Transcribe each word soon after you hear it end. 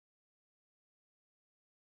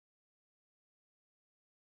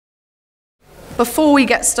before we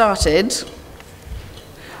get started,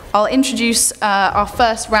 I'll introduce our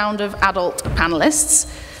first round of adult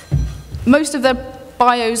panelists. Most of their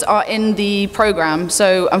bios are in the program,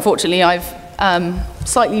 so unfortunately I've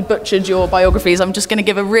slightly butchered your biographies. I'm just going to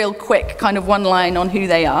give a real quick kind of one line on who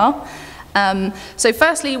they are. So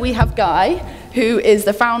firstly, we have Guy, who is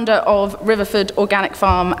the founder of Riverford Organic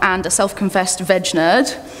Farm and a self-confessed veg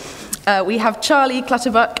nerd. We have Charlie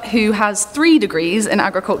Clutterbuck, who has 3 degrees in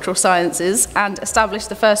agricultural sciences and established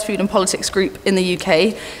the first food and politics group in the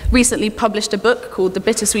UK, recently published a book called The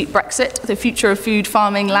Bittersweet Brexit, The Future of Food,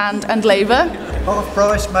 Farming, Land and Labour. Half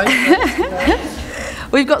price, mate.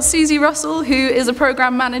 We've got Susie Russell, who is a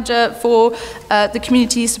programme manager for the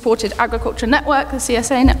Community Supported Agriculture Network, the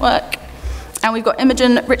CSA network. And we've got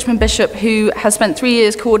Imogen Richmond-Bishop, who has spent 3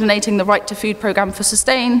 years coordinating the Right to Food programme for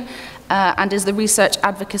Sustain, and is the research,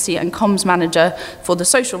 advocacy and comms manager for the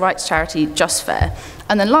social rights charity Just Fair.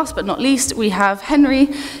 And then last but not least, we have Henry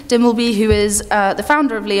Dimbleby, who is the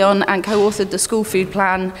founder of Leon and co-authored the School Food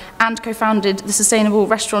Plan and co-founded the Sustainable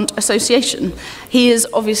Restaurant Association. He is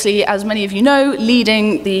obviously, as many of you know,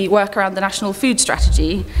 leading the work around the National Food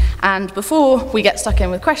Strategy. And before we get stuck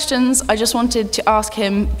in with questions, I just wanted to ask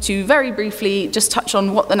him to very briefly just touch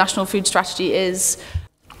on what the National Food Strategy is.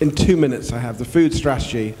 In 2 minutes, I have the food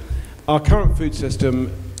strategy. Our current food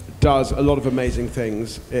system does a lot of amazing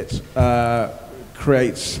things. It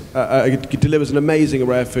it delivers an amazing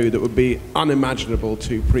array of food that would be unimaginable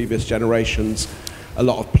to previous generations. A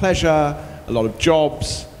lot of pleasure, a lot of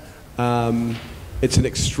jobs. It's an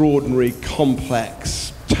extraordinary,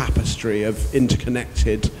 complex tapestry of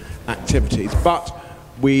interconnected activities. But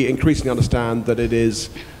we increasingly understand that it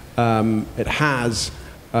has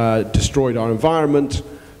destroyed our environment.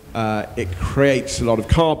 It creates a lot of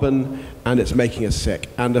carbon, and it's making us sick.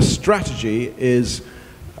 And a strategy is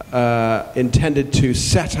intended to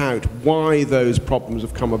set out why those problems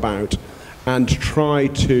have come about and try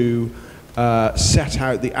to set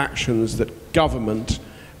out the actions that government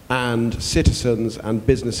and citizens and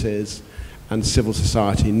businesses and civil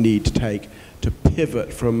society need to take to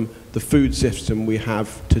pivot from the food system we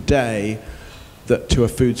have today to a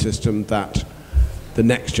food system that the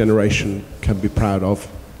next generation can be proud of.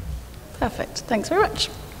 Perfect, thanks very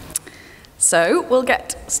much. So we'll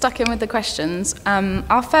get stuck in with the questions.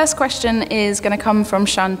 Our first question is going to come from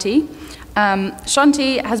Shanti.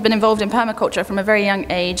 Shanti has been involved in permaculture from a very young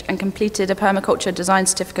age and completed a permaculture design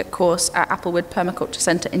certificate course at Applewood Permaculture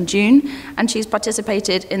Centre in June, and she's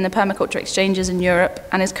participated in the permaculture exchanges in Europe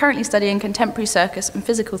and is currently studying contemporary circus and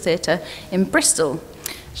physical theatre in Bristol.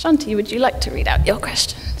 Shanti, would you like to read out your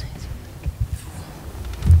question?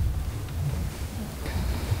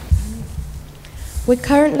 We're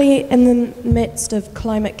currently in the midst of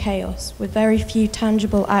climate chaos with very few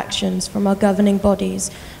tangible actions from our governing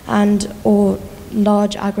bodies or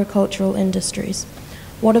large agricultural industries.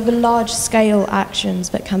 What are the large-scale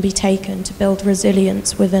actions that can be taken to build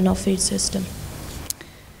resilience within our food system?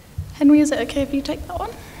 Henry, is it okay if you take that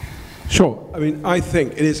one? Sure. I mean, I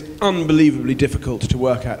think it is unbelievably difficult to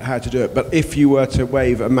work out how to do it, but if you were to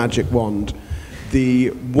wave a magic wand, the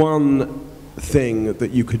one thing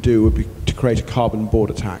that you could do would be to create a carbon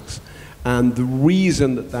border tax. And the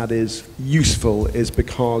reason that that is useful is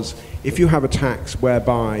because if you have a tax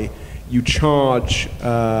whereby you charge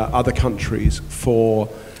other countries for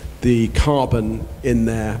the carbon in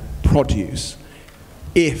their produce,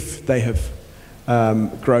 if they have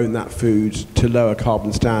grown that food to lower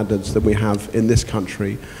carbon standards than we have in this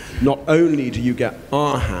country, not only do you get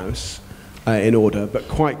our house in order, but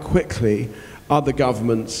quite quickly other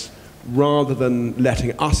governments, rather than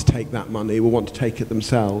letting us take that money, will want to take it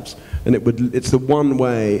themselves. And it's the one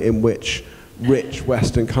way in which rich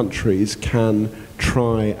Western countries can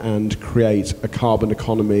try and create a carbon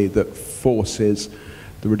economy that forces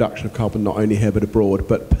the reduction of carbon not only here but abroad.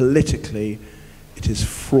 But politically, it is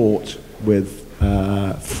fraught with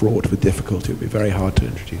difficulty. It would be very hard to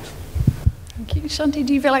introduce. Thank you. Shanti,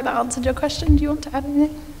 do you feel like that answered your question? Do you want to add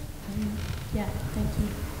anything? Yeah, thank you.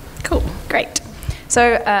 Cool, great.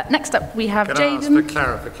 So next up we have Jaden. Can I ask for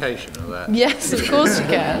clarification of that? Yes, of course you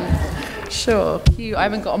can. Sure. I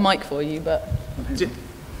haven't got a mic for you, but...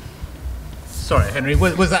 Sorry, Henry,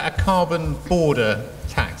 was that a carbon border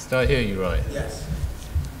tax? Did I hear you right? Yes.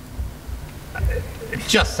 It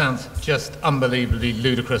just sounds just unbelievably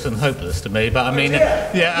ludicrous and hopeless to me, but I mean,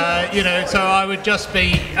 so I would just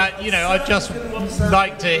be, I'd just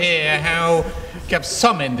like to hear how, give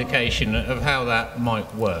some indication of how that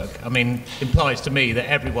might work. I mean, implies to me that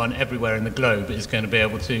everyone everywhere in the globe is going to be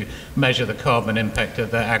able to measure the carbon impact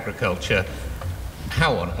of their agriculture.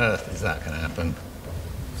 How on earth is that going to happen?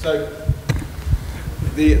 So,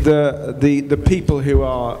 the people who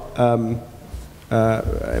are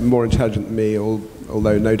more intelligent than me,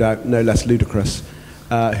 although no doubt no less ludicrous,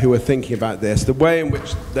 who are thinking about this, the way in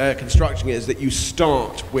which they're constructing it is that you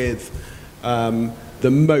start with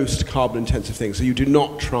the most carbon-intensive things. So you do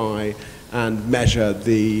not try and measure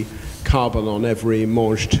the carbon on every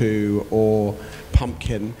mange tout or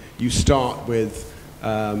pumpkin. You start with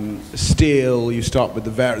steel, you start with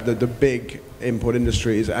the big import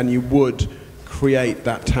industries, and you would create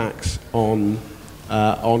that tax on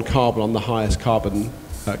carbon, on the highest carbon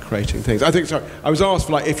creating things. I think, sorry, I was asked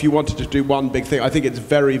for, like, if you wanted to do one big thing. I think it's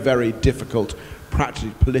very, very difficult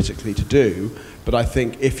practically, politically to do, but I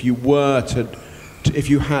think if you were to, if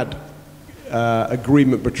you had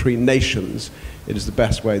agreement between nations, it is the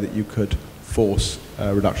best way that you could force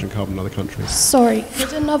reduction in carbon in other countries. Sorry,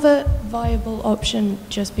 would another viable option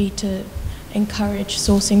just be to encourage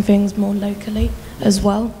sourcing things more locally as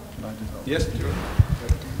well? Yes?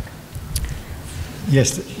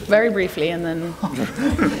 Yes. Very briefly, and then...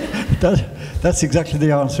 That's exactly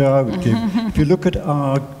the answer I would give. If you look at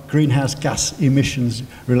our greenhouse gas emissions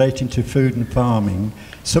relating to food and farming,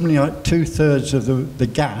 something like 2/3 of the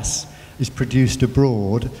gas is produced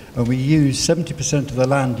abroad, and we use 70% of the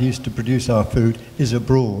land used to produce our food is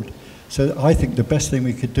abroad. So I think the best thing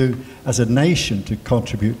we could do as a nation to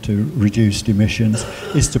contribute to reduced emissions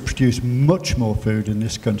is to produce much more food in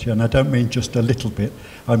this country, and I don't mean just a little bit,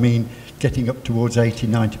 I mean getting up towards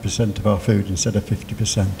 80-90% of our food instead of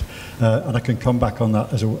 50%. And I can come back on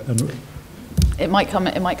that as a... It might come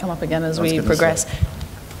up again as we progress.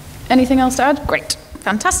 Anything else to add? Great,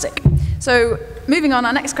 fantastic. So moving on,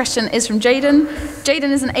 our next question is from Jaden.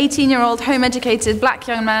 Jaden is an 18-year-old home-educated black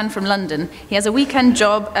young man from London. He has a weekend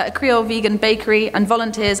job at a Creole vegan bakery and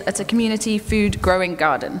volunteers at a community food growing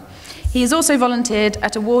garden. He has also volunteered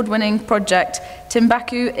at award-winning project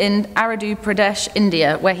Timbaku in Aradu Pradesh,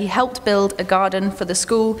 India, where he helped build a garden for the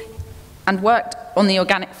school and worked on the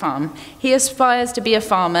organic farm. He aspires to be a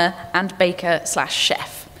farmer and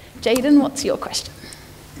baker/chef. Jaden, what's your question?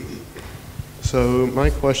 So my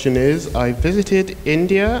question is, I visited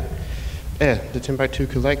India, the Timbuktu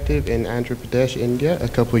Collective in Andhra Pradesh, India, a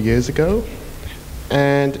couple of years ago.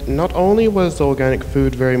 And not only was the organic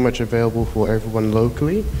food very much available for everyone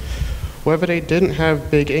locally, whether they didn't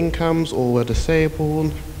have big incomes or were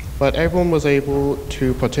disabled, but everyone was able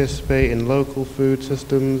to participate in local food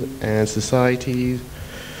systems and societies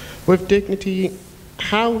with dignity.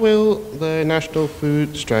 How will the National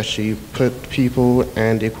Food Strategy put people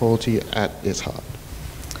and equality at its heart?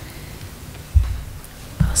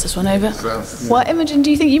 Pass this one over. What, Imogen,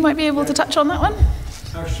 do you think you might be able to touch on that one?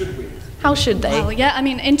 How should we? How should they? Well, yeah, I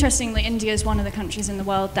mean, interestingly, India is one of the countries in the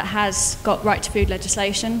world that has got right to food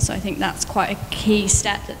legislation, so I think that's quite a key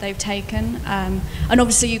step that they've taken. And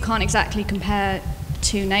obviously you can't exactly compare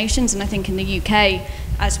two nations, and I think in the UK,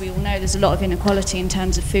 as we all know, there's a lot of inequality in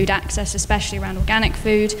terms of food access, especially around organic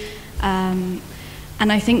food. And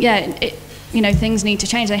I think, yeah, things need to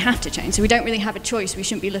change. They have to change. So we don't really have a choice. We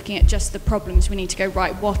shouldn't be looking at just the problems. We need to go,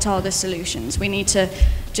 right, what are the solutions? We need to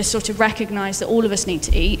just sort of recognise that all of us need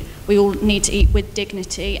to eat. We all need to eat with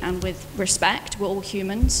dignity and with respect. We're all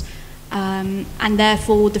humans. And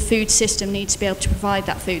therefore, the food system needs to be able to provide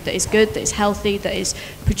that food that is good, that is healthy, that is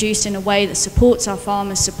produced in a way that supports our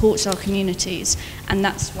farmers, supports our communities. And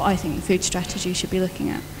that's what I think the food strategy should be looking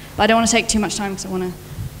at. But I don't want to take too much time because I want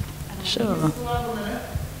to... Sure.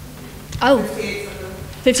 Oh,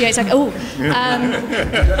 58 seconds. Oh,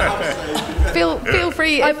 feel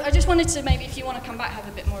free. I just wanted to maybe, if you want to come back, have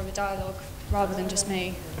a bit more of a dialogue rather than just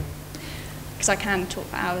me, because I can talk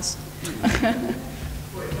for hours.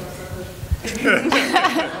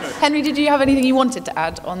 Henry, did you have anything you wanted to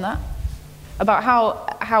add on that? About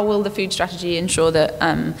how will the food strategy ensure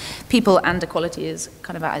that people and equality is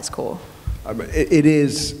kind of at its core? It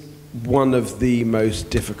is one of the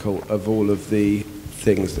most difficult of all of the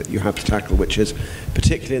things that you have to tackle, which is,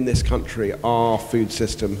 particularly in this country, our food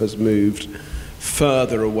system has moved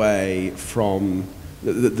further away from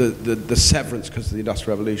the severance because of the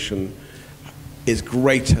Industrial Revolution is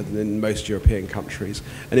greater than in most European countries.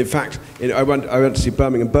 And in fact, I went to see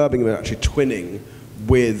Birmingham. Birmingham are actually twinning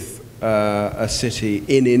with a city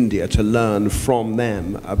in India to learn from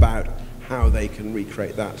them about how they can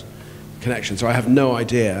recreate that connection. So I have no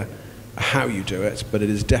idea how you do it, but it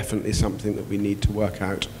is definitely something that we need to work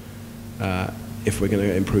out if we're going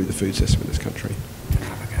to improve the food system in this country.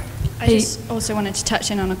 I just also wanted to touch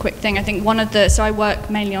in on a quick thing. I think so I work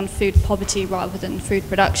mainly on food poverty rather than food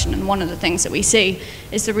production, and one of the things that we see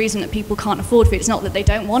is the reason that people can't afford food. It's not that they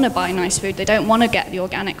don't want to buy nice food, they don't want to get the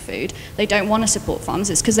organic food, they don't want to support farms,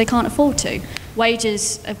 it's because they can't afford to.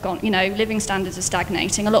 Wages have gone, living standards are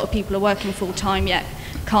stagnating. A lot of people are working full time yet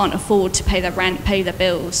can't afford to pay their rent, pay their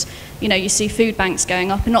bills. You see food banks going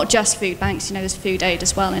up, and not just food banks, there's food aid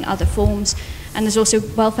as well in other forms. And there's also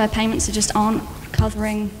welfare payments that just aren't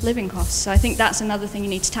covering living costs. So I think that's another thing you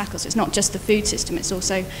need to tackle. So it's not just the food system, it's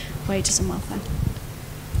also wages and welfare.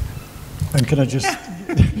 And can I just...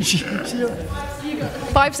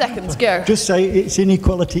 5 seconds, go. Just say it's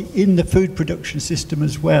inequality in the food production system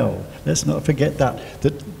as well. Let's not forget that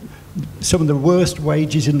some of the worst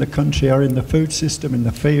wages in the country are in the food system, in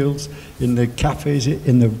the fields, in the cafes,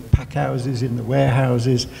 in the pack houses, in the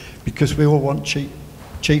warehouses, because we all want cheap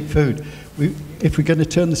food. If we're going to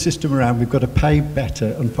turn the system around, we've got to pay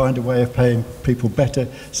better and find a way of paying people better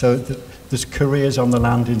so that there's careers on the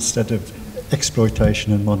land instead of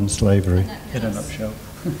exploitation and modern slavery, in a nutshell.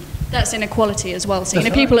 That's inequality as well. So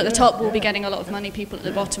people at the top will be getting a lot of money, people at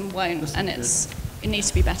the bottom won't, and it needs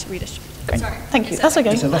to be better redistributed. Sorry. Thank you. That's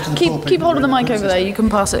okay. Keep hold of the mic over there. You can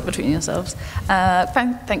pass it between yourselves.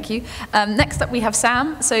 Thank you. Next up we have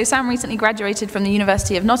Sam. So Sam recently graduated from the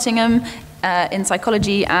University of Nottingham in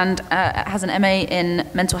psychology and has an MA in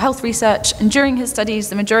mental health research. And during his studies,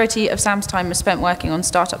 the majority of Sam's time was spent working on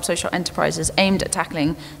startup social enterprises aimed at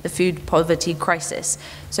tackling the food poverty crisis.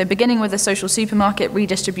 So beginning with a social supermarket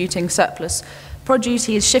redistributing surplus produce,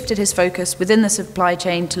 he has shifted his focus within the supply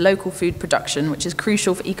chain to local food production, which is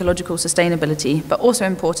crucial for ecological sustainability, but also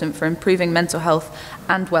important for improving mental health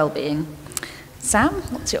and well-being. Sam,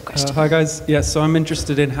 what's your question? Hi guys. Yes, so I'm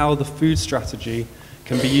interested in how the food strategy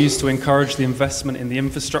can be used to encourage the investment in the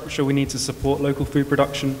infrastructure we need to support local food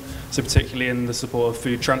production, so particularly in the support of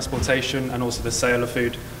food transportation and also the sale of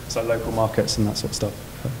food, so local markets and that sort of stuff.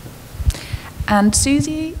 And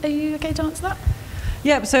Susie, are you okay to answer that?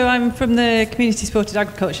 Yeah, so I'm from the Community Supported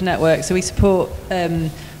Agriculture Network, so we support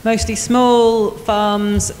mostly small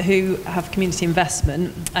farms who have community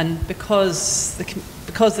investment, and because the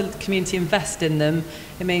community invest in them,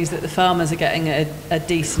 it means that the farmers are getting a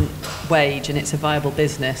decent wage and it's a viable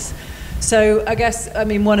business. So I guess,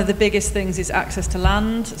 one of the biggest things is access to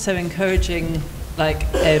land, so encouraging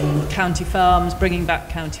county farms, bringing back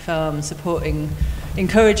county farms,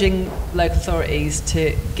 encouraging local authorities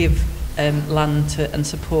to give land to and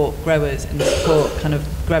support growers and support kind of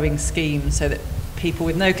growing schemes so that people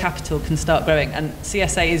with no capital can start growing. And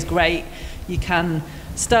CSA is great. You can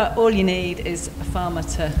start, all you need is a farmer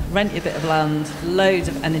to rent you a bit of land, loads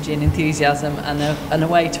of energy and enthusiasm, and a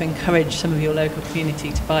way to encourage some of your local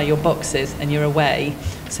community to buy your boxes, and you're away.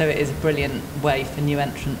 So it is a brilliant way for new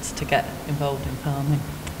entrants to get involved in farming.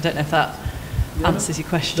 I don't know if that answers your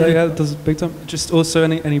question. Yeah, it does big time. Just also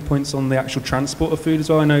any points on the actual transport of food as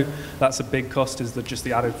well? I know that's a big cost, is just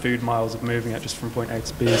the added food miles of moving it just from point A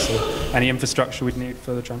to B, so any infrastructure we'd need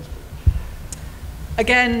for the transport.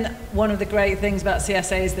 Again, one of the great things about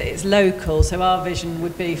CSA is that it's local, so our vision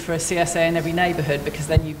would be for a CSA in every neighbourhood, because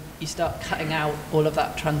then you start cutting out all of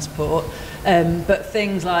that transport. But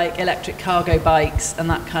things like electric cargo bikes and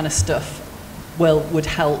that kind of stuff would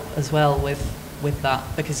help as well with that,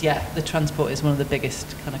 because the transport is one of the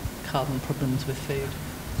biggest kind of carbon problems with food.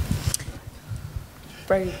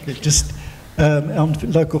 Just on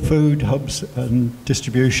local food hubs and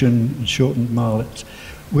distribution and shortened mileage,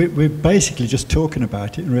 we're basically just talking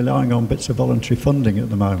about it and relying on bits of voluntary funding at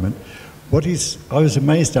the moment. I was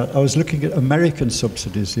amazed at, I was looking at American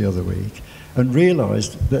subsidies the other week and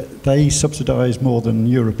realised that they subsidise more than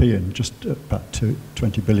European, just about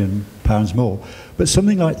 £20 billion more. But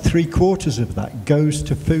something like 3/4 of that goes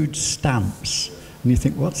to food stamps. And you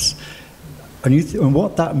think, and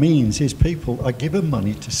what that means is people are given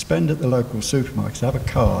money to spend at the local supermarkets, have a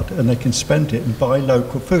card, and they can spend it and buy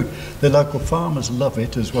local food. The local farmers love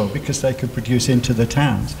it as well because they can produce into the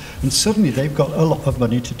towns. And suddenly they've got a lot of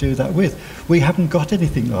money to do that with. We haven't got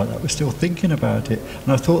anything like that. We're still thinking about it.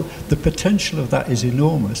 And I thought the potential of that is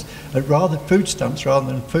enormous. Food stamps rather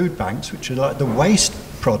than food banks, which are like the waste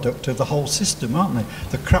product of the whole system, aren't they?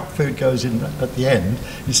 The crap food goes in at the end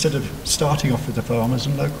instead of starting off with the farmers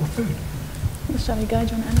and local food. Shall we go?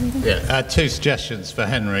 Do you want to add anything? Yeah, two suggestions for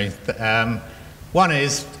Henry. One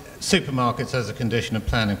is supermarkets, as a condition of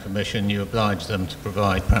planning permission, you oblige them to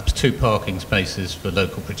provide perhaps 2 parking spaces for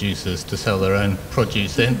local producers to sell their own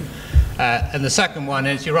produce in. And the second one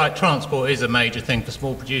is, you're right, transport is a major thing for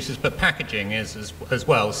small producers, but packaging is as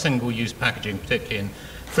well, single-use packaging, particularly in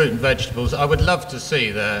fruit and vegetables. I would love to see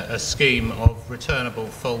a scheme of returnable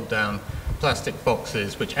fold-down plastic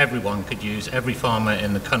boxes which everyone could use, every farmer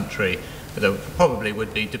in the country, that probably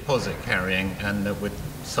would be deposit carrying, and that would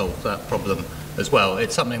solve that problem as well.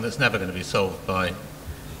 It's something that's never going to be solved by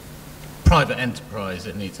private enterprise.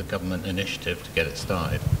 It needs a government initiative to get it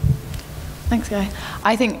started. Thanks, Guy.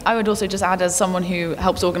 I think I would also just add, as someone who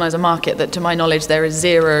helps organise a market, that to my knowledge there is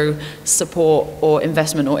zero support or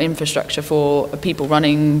investment or infrastructure for people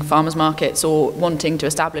running farmers markets or wanting to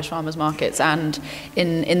establish farmers markets. And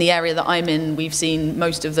in the area that I'm in, we've seen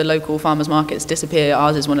most of the local farmers markets disappear.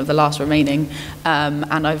 Ours is one of the last remaining.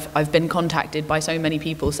 And I've been contacted by so many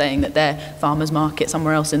people saying that their farmers market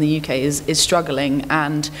somewhere else in the UK is struggling.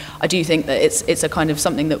 And I do think that it's a kind of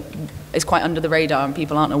something that is quite under the radar, and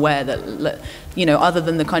people aren't aware that, you know, other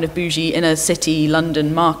than the kind of bougie inner city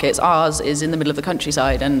London markets, ours is in the middle of the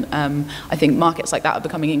countryside, and I think markets like that are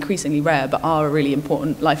becoming increasingly rare, but are a really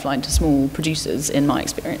important lifeline to small producers, in my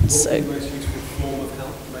experience. What would be the most useful form of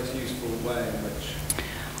help, the most useful way in which?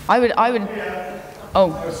 I would.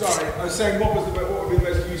 Oh, sorry. I was saying, what would be the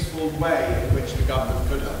most useful way in which the government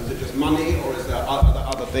could help? Is it just money, or is there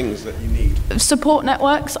other things that you need? Support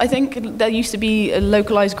networks. I think there used to be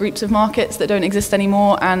localised groups of markets that don't exist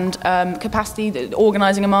anymore, and capacity.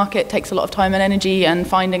 Organising a market takes a lot of time and energy, and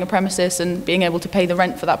finding a premises and being able to pay the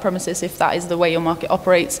rent for that premises, if that is the way your market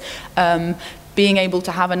operates. Being able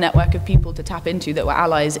to have a network of people to tap into that were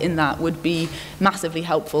allies in that would be massively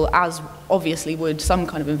helpful, as obviously would some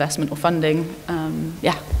kind of investment or funding.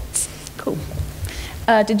 Yeah, cool.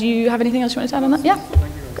 Did you have anything else you wanted to add on that? Yeah?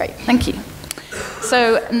 Great, thank you.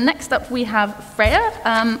 So next up we have Freya.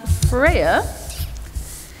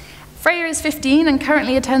 Freya is 15 and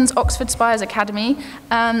currently attends Oxford Spires Academy.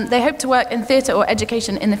 They hope to work in theatre or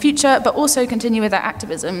education in the future, but also continue with their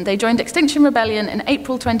activism. They joined Extinction Rebellion in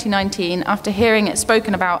April 2019 after hearing it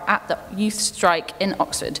spoken about at the youth strike in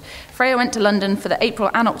Oxford. Freya went to London for the April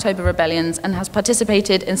and October rebellions and has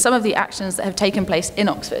participated in some of the actions that have taken place in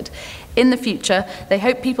Oxford. In the future, they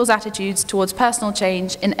hope people's attitudes towards personal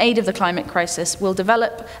change in aid of the climate crisis will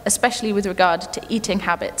develop, especially with regard to eating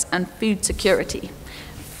habits and food security.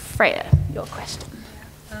 Freya, your question.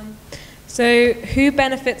 So who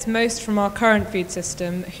benefits most from our current food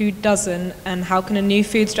system, who doesn't, and how can a new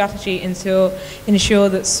food strategy ensure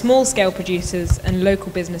that small-scale producers and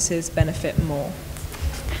local businesses benefit more?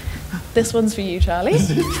 This one's for you, Charlie.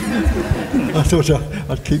 I thought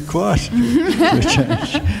I'd keep quiet for a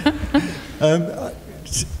change.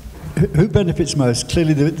 Who benefits most?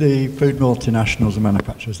 Clearly the food multinationals and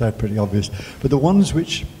manufacturers, they're pretty obvious. But the ones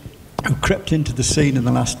which have crept into the scene in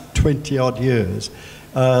the last 20-odd years,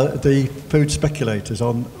 the food speculators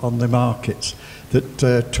on the markets. There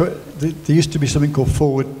used to be something called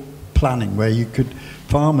forward planning, where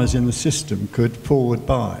farmers in the system could forward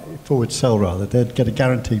sell rather. They'd get a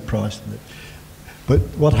guaranteed price. But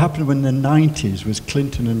what happened in the 90s was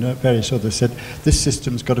Clinton and various others said this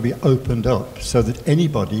system's got to be opened up so that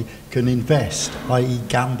anybody can invest, i.e.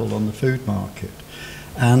 gamble on the food market.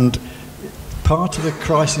 And part of the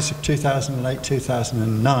crisis of 2008,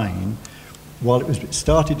 2009, while it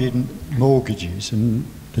started in mortgages and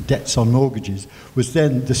the debts on mortgages, was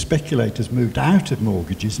then the speculators moved out of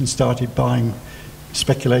mortgages and started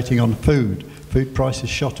speculating on food. Food prices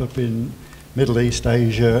shot up in Middle East,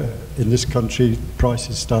 Asia. In this country,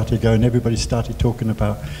 prices started going. Everybody started talking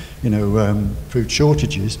about, food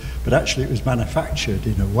shortages, but actually it was manufactured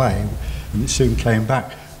in a way, and it soon came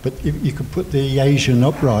back. But you could put the Asian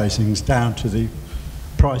uprisings down to the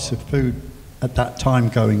price of food at that time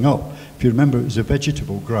going up. If you remember, it was a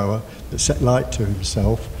vegetable grower that set light to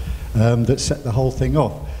himself, that set the whole thing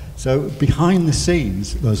off. So behind the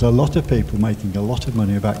scenes, there's a lot of people making a lot of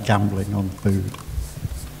money about gambling on food.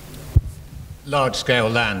 Large-scale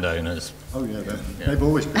landowners. Oh yeah, they've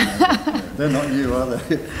always been there. They're not new, are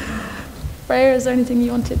they? Freya, is there anything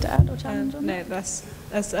you wanted to add or challenge on? No, that's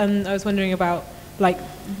I was wondering about,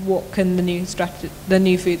 what can the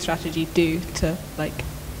new food strategy do to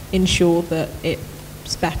ensure that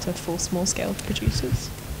it's better for small scale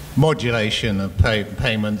producers? Modulation of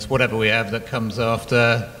payments, whatever we have that comes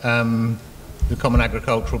after the Common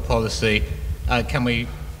Agricultural Policy. Britain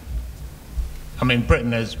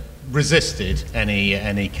has resisted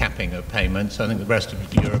any capping of payments. I think the rest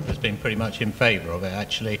of Europe has been pretty much in favour of it,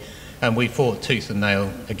 actually, and we fought tooth and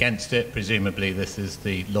nail against it. Presumably this is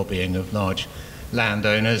the lobbying of large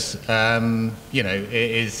landowners. It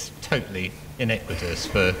is totally iniquitous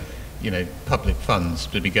for public funds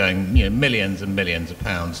to be going millions and millions of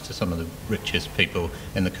pounds to some of the richest people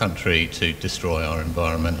in the country to destroy our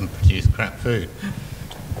environment and produce crap food.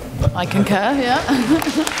 I concur, yeah.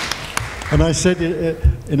 And I said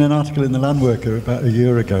in an article in the Land Worker about a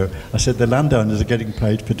year ago, I said the landowners are getting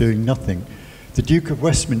paid for doing nothing. The Duke of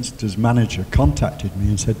Westminster's manager contacted me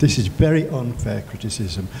and said, this is very unfair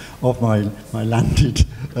criticism of my landed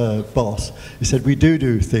boss. He said, we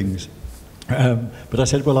do things. But I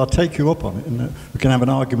said, well, I'll take you up on it, and we can have an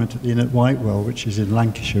argument at the Inn at Whitewell, which is in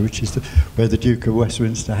Lancashire, which is where the Duke of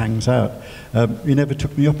Westminster hangs out. He never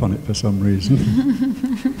took me up on it for some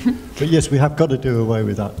reason. But yes, we have got to do away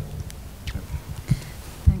with that.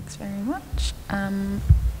 Thanks very much.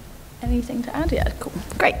 Anything to add? Yeah, cool.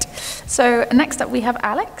 Great. So next up we have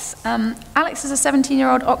Alex. Alex is a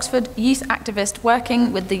 17-year-old Oxford youth activist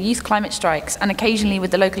working with the Youth Climate Strikes and occasionally with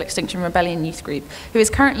the local Extinction Rebellion youth group, who is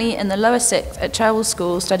currently in the lower sixth at Cherwell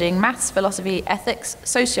School studying maths, philosophy, ethics,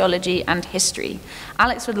 sociology and history.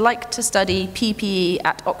 Alex would like to study PPE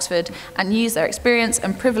at Oxford and use their experience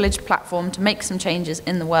and privileged platform to make some changes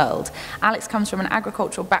in the world. Alex comes from an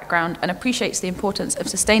agricultural background and appreciates the importance of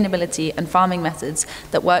sustainability and farming methods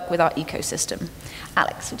that work with our ecosystem.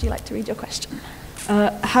 Alex, would you like to read your question?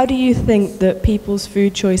 How do you think that people's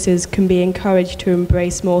food choices can be encouraged to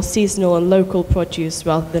embrace more seasonal and local produce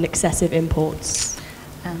rather than excessive imports?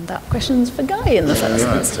 And that question's for Guy in the first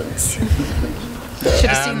instance. Should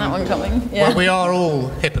have seen that one coming. Yeah. Well, we are all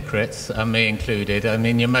hypocrites, and me included. I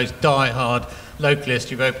mean, your most die-hard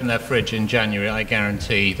localist, you've opened their fridge in January, I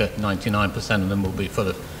guarantee that 99% of them will be full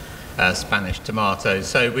of Spanish tomatoes.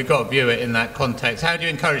 So we've got to view it in that context. How do you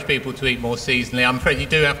encourage people to eat more seasonally? I'm afraid you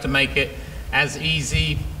do have to make it as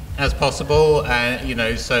easy as possible. You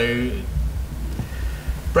know, so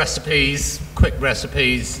recipes, quick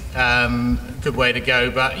recipes, good way to go.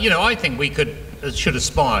 But you know, I think we should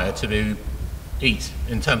aspire to eat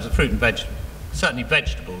in terms of fruit and vegetables. Certainly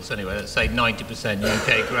vegetables, anyway. Let's say 90%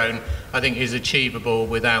 UK grown. I think is achievable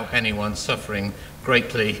without anyone suffering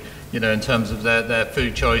greatly, you know, in terms of their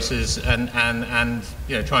food choices, and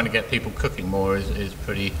you know, trying to get people cooking more is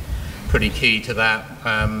pretty key to that,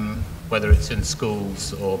 whether it's in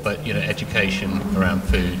schools but you know, education around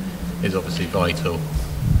food is obviously vital.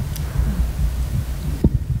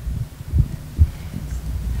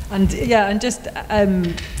 And yeah, and just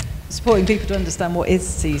supporting people to understand what is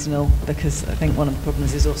seasonal, because I think one of the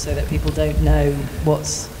problems is also that people don't know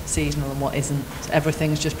what's seasonal and what isn't.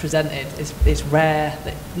 Everything's just presented. It's rare.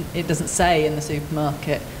 It doesn't say in the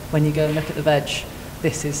supermarket when you go and look at the veg,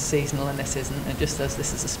 this is seasonal and this isn't. It just says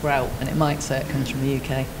this is a sprout, and it might say it comes from the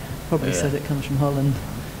UK. Probably says it comes from Holland.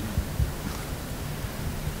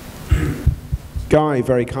 Guy,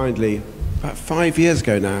 very kindly, about 5 years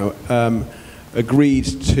ago now, agreed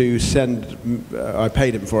to send, I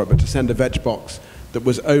paid him for it, but to send a veg box that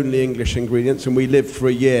was only English ingredients, and we lived for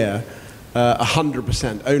a year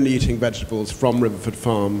 100% only eating vegetables from Riverford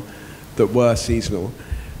Farm that were seasonal.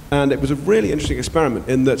 And it was a really interesting experiment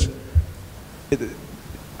in that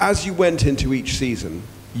as you went into each season,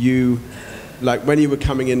 like when you were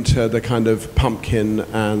coming into the kind of pumpkin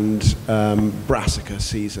and brassica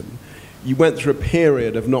season, you went through a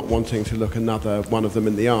period of not wanting to look another one of them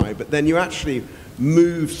in the eye, but then you actually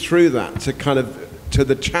moved through that to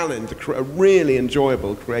the challenge, a really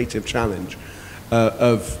enjoyable creative challenge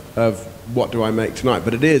of what do I make tonight.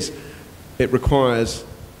 But it requires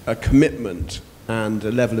a commitment and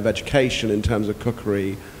a level of education in terms of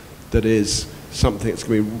cookery that is something that's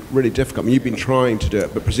going to be really difficult. I mean, you've been trying to do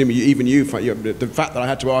it, but presumably even the fact that I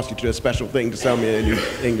had to ask you to do a special thing to sell me a new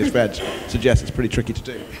English veg suggests it's pretty tricky to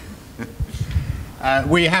do.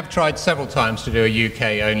 We have tried several times to do a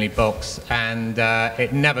UK-only box, and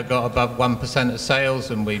it never got above 1% of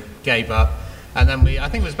sales, and we gave up. And then I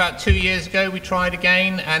think it was about 2 years ago, we tried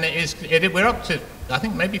again, and we're up to, I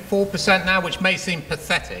think, maybe 4% now, which may seem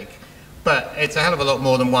pathetic, but it's a hell of a lot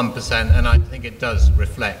more than 1%, and I think it does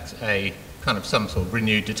reflect a kind of some sort of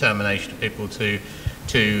renewed determination of people to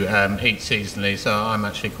eat seasonally, so I'm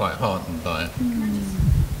actually quite heartened by it.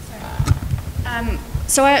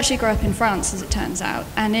 So I actually grew up in France, as it turns out,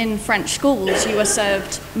 and in French schools you are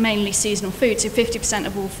served mainly seasonal food. So 50%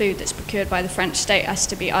 of all food that's procured by the French state has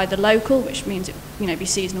to be either local, which means it be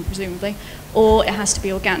seasonal presumably, or it has to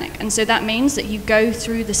be organic. And so that means that you go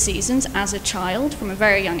through the seasons as a child from a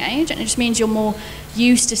very young age, and it just means you're more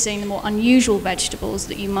used to seeing the more unusual vegetables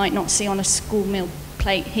that you might not see on a school meal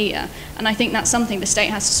plate here. And I think that's something the state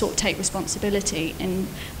has to sort of take responsibility in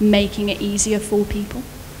making it easier for people.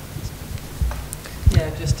 Yeah,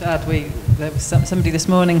 just to add, there was somebody this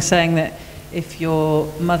morning saying that if your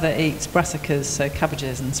mother eats brassicas, so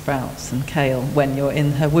cabbages and sprouts and kale, when you're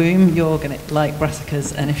in her womb, you're going to like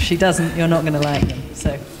brassicas, and if she doesn't, you're not going to like them.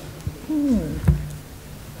 So.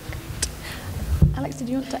 Alex, did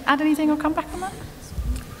you want to add anything or come back on that?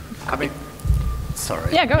 I mean,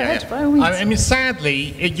 Sorry. Yeah, go ahead, by all means. I mean,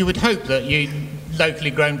 sadly, you would hope that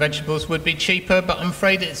locally grown vegetables would be cheaper, but I'm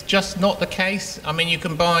afraid it's just not the case. I mean, you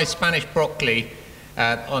can buy Spanish broccoli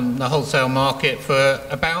on the wholesale market for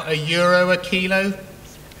about €1 a kilo.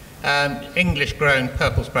 English grown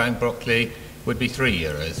purple sprouting broccoli would be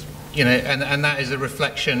 €3. You know, and that is a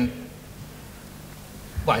reflection.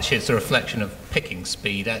 Well, actually, it's a reflection of picking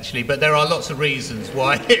speed, actually. But there are lots of reasons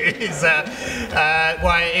why it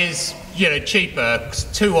is, you know, cheaper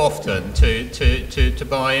too often to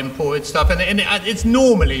buy imported stuff, and it's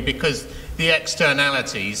normally because the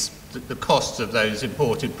externalities, the costs of those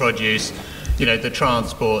imported produce, you know, the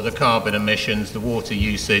transport, the carbon emissions, the water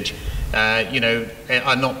usage, you know,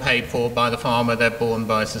 are not paid for by the farmer. They're borne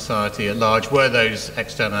by society at large. Were those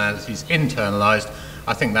externalities internalised,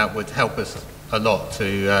 I think that would help us a lot to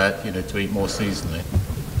you know, to eat more seasonally.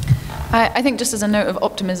 I think just as a note of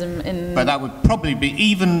optimism in... But that would probably be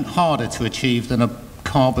even harder to achieve than a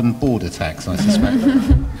carbon border tax, I suspect.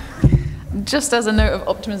 Just as a note of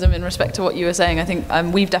optimism in respect to what you were saying, I think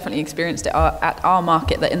we've definitely experienced it at our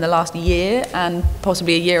market that in the last year and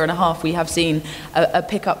possibly a year and a half we have seen a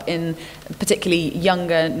pickup in particularly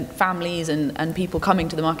younger families and people coming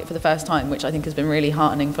to the market for the first time, which I think has been really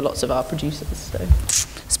heartening for lots of our producers, so,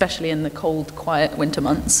 especially in the cold, quiet winter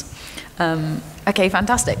months. Okay,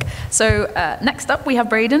 fantastic. So next up we have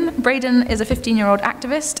Braden. Braden is a 15-year-old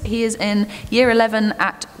activist. He is in Year 11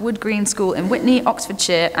 at Wood Green School in Witney,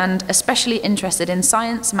 Oxfordshire, and especially interested in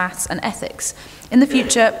science, maths and ethics. In the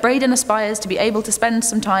future, Braden aspires to be able to spend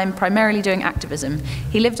some time primarily doing activism.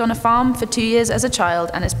 He lived on a farm for 2 years as a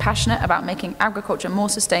child and is passionate about making agriculture more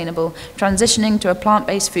sustainable, transitioning to a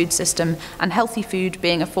plant-based food system, and healthy food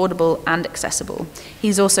being affordable and accessible.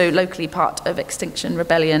 He's also locally part of Extinction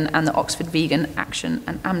Rebellion and the Oxford Vegan Action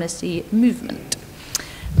and Amnesty movement.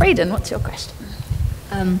 Braden, what's your question?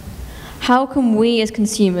 How can we as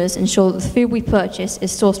consumers ensure that the food we purchase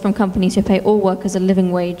is sourced from companies who pay all workers a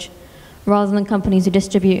living wage, rather than companies who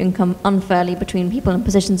distribute income unfairly between people in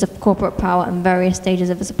positions of corporate power and various stages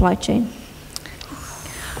of the supply chain?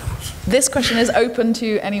 This question is open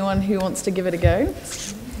to anyone who wants to give it a go.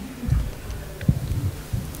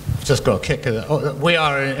 Just got a kick of it. We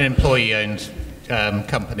are an employee-owned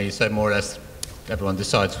company, so more or less everyone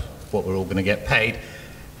decides what we're all going to get paid.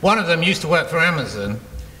 One of them used to work for Amazon,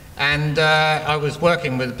 and I was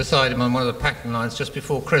working beside him on one of the packing lines just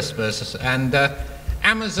before Christmas, and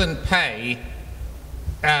Amazon pay,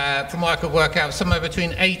 from what I could work out, somewhere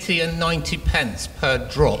between 80 and 90 pence per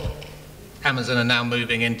drop. Amazon are now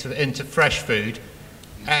moving into fresh food.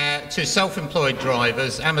 To self-employed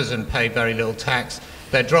drivers, Amazon pay very little tax.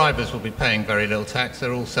 Their drivers will be paying very little tax.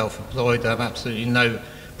 They're all self-employed. They have absolutely no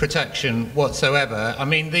protection whatsoever. I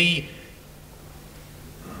mean,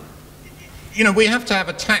 you know, we have to have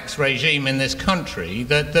a tax regime in this country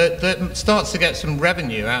that starts to get some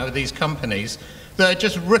revenue out of these companies that are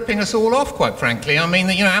just ripping us all off, quite frankly. I mean,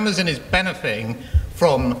 you know, Amazon is benefiting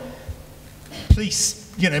from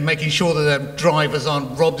police, you know, making sure that their drivers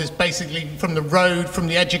aren't robbed. It's basically from the road, from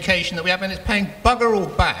the education that we have, and it's paying bugger all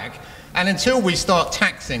back. And until we start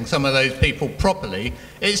taxing some of those people properly,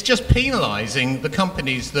 it's just penalising the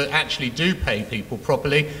companies that actually do pay people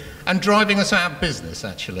properly and driving us out of business,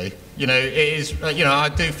 actually. You know, it is, you know, I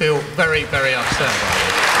do feel very, very upset about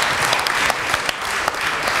it.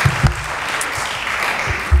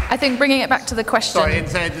 I think bringing it back to the question... Sorry,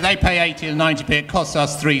 they pay 80 and 90p, it costs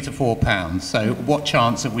us £3 to £4, so what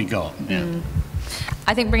chance have we got? Yeah.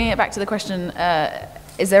 I think bringing it back to the question,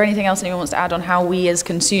 is there anything else anyone wants to add on how we as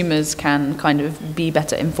consumers can kind of be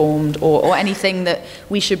better informed, or anything that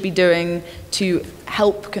we should be doing to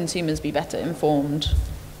help consumers be better informed?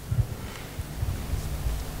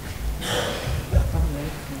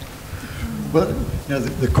 Well, you know,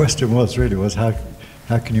 the question was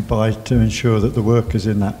how can you buy to ensure that the workers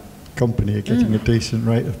in that company are getting a decent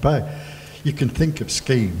rate of pay? You can think of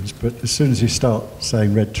schemes, but as soon as you start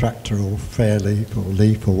saying Red Tractor or Fair Leap or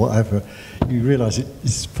Leap or whatever, you realise it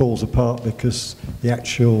falls apart because the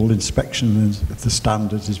actual inspection of the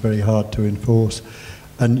standards is very hard to enforce.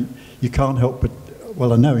 And you can't help but,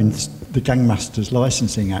 well, I know in the Gangmasters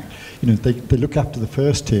Licensing Act, you know, they look after the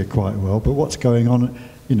first tier quite well, but what's going on,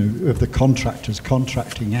 you know, of the contractors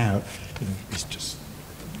contracting out, you know, it's just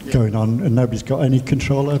going on and nobody's got any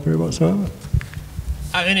control over it whatsoever.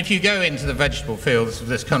 I mean, if you go into the vegetable fields of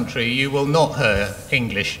this country, you will not hear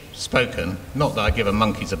English spoken. Not that I give a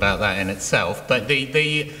monkeys about that in itself, but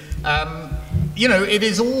you know, it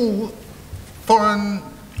is all foreign,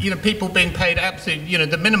 you know, people being paid absolutely, you know,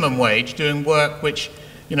 the minimum wage, doing work which,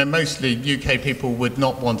 you know, mostly UK people would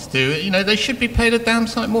not want to do. You know, they should be paid a damn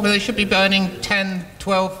sight more. They should be earning 10,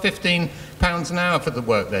 12, 15 £100 an hour for the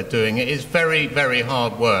work they're doing. It is very, very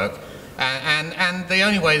hard work. And the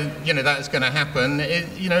only way, you know, that is going to happen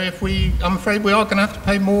is, you know, I'm afraid we are going to have to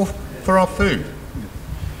pay more for our food.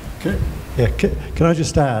 Can I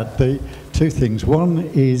just add the two things? One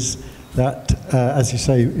is that, as you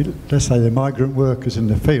say, let's say the migrant workers in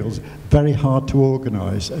the fields, very hard to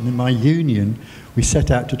organise. And in my union, we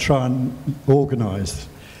set out to try and organise.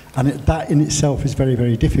 And that in itself is very,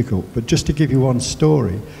 very difficult. But just to give you one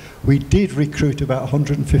story, we did recruit about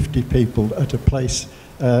 150 people at a place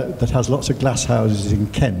that has lots of glass houses in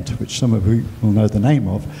Kent, which some of you will know the name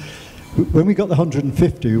of. When we got the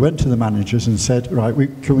 150, we went to the managers and said, right, we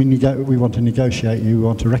want to negotiate you, we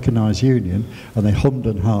want to recognise union. And they hummed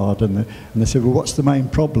and hawed, and they said, well, what's the main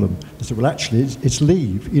problem? I said, well, actually, it's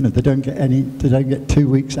leave. You know, they don't get 2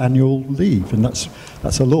 weeks annual leave, and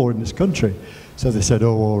that's a law in this country. So they said,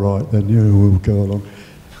 oh, all right, then, you know, we'll go along.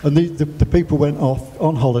 And the people went off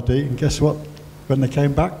on holiday, and guess what? When they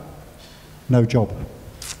came back, no job.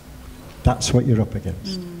 That's what you're up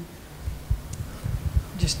against.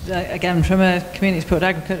 Just again, from a community supported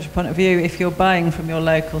agriculture point of view, if you're buying from your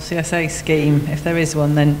local CSA scheme, if there is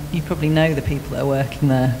one, then you probably know the people that are working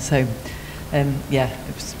there. So, yeah,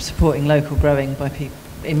 supporting local growing by people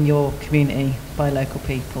in your community by local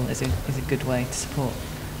people is a good way to support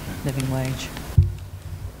living wage.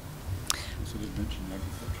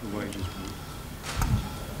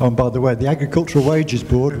 And by the way, the Agricultural Wages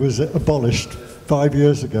Board was abolished 5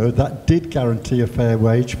 years ago. That did guarantee a fair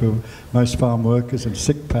wage for most farm workers and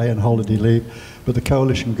sick pay and holiday leave, but the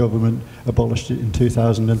coalition government abolished it in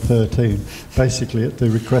 2013, basically at the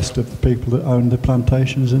request of the people that owned the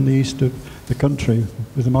plantations in the east of the country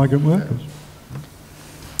with the migrant workers.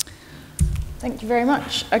 Thank you very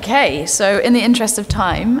much. Okay, so in the interest of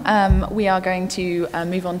time, we are going to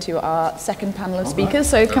move on to our second panel of speakers.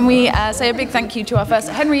 So can we say a big thank you to our first...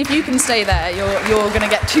 Henry, if you can stay there, you're going to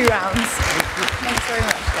get 2 rounds. Thanks very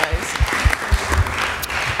much,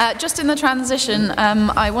 guys. Just in the transition,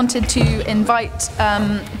 I wanted to invite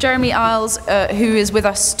Jeremy Isles, who is with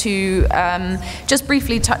us, to just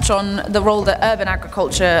briefly touch on the role that urban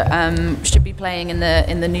agriculture should be playing in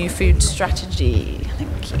the new food strategy.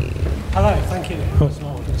 Thank you. Hello, thank you.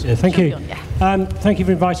 Yeah, thank you. Thank you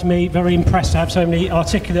for inviting me. Very impressed to have so many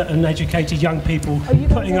articulate and educated young people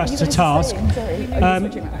putting us to task.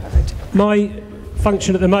 My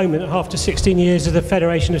function at the moment, after 16 years of the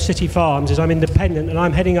Federation of City Farms, is I'm independent and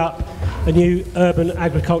I'm heading up a new urban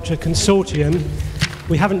agriculture consortium.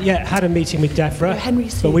 We haven't yet had a meeting with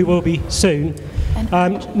DEFRA, but we will be soon.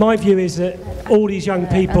 My view is that all these young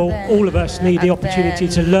people, all of us, need the opportunity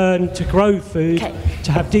to learn to grow food,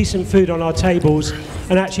 to have decent food on our tables,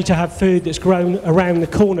 and actually to have food that's grown around the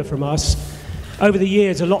corner from us. Over the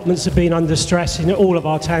years, allotments have been under stress in all of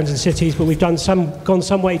our towns and cities, but we've gone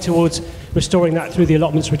some way towards restoring that through the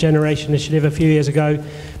Allotments Regeneration Initiative a few years ago.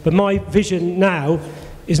 But my vision now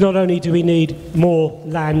is not only do we need more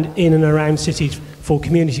land in and around cities for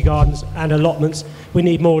community gardens and allotments, we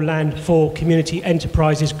need more land for community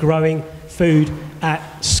enterprises growing food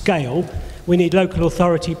at scale. We need local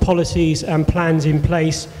authority policies and plans in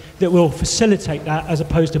place that will facilitate that as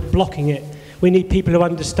opposed to blocking it. We need people who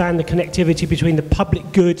understand the connectivity between the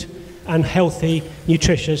public good and healthy,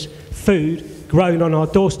 nutritious food grown on our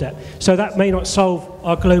doorstep. So that may not solve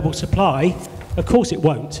our global supply, of course it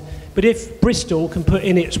won't. But if Bristol can put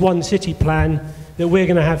in its one city plan that we're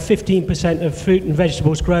going to have 15% of fruit and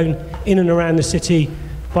vegetables grown in and around the city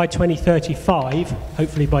by 2035,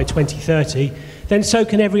 hopefully by 2030, then so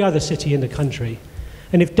can every other city in the country.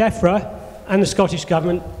 And if DEFRA and the Scottish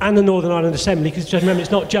Government and the Northern Ireland Assembly, because just remember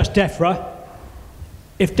it's not just DEFRA,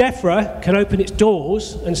 if DEFRA can open its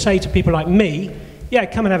doors and say to people like me, yeah,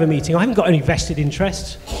 come and have a meeting, I haven't got any vested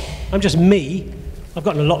interests, I'm just me, I've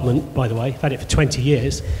got an allotment, by the way, I've had it for 20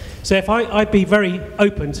 years, so if I'd be very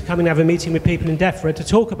open to come and have a meeting with people in DEFRA to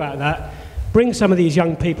talk about that, bring some of these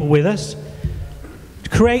young people with us,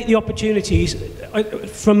 create the opportunities.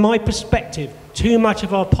 From my perspective, too much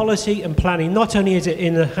of our policy and planning, not only is it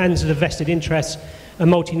in the hands of the vested interests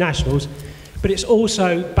and multinationals, but it's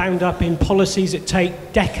also bound up in policies that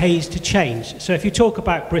take decades to change. So if you talk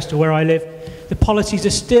about Bristol, where I live, the policies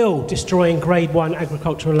are still destroying grade 1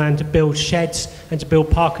 agricultural land to build sheds and to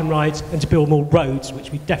build park and rides and to build more roads,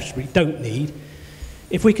 which we desperately don't need.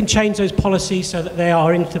 If we can change those policies so that they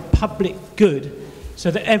are into public good,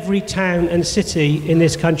 so that every town and city in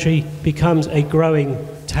this country becomes a growing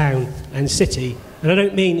town and city. And I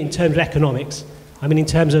don't mean in terms of economics, I mean in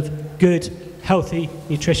terms of good, healthy,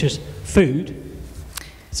 nutritious food.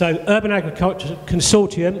 So Urban Agriculture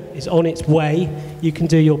Consortium is on its way. You can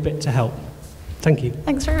do your bit to help. Thank you.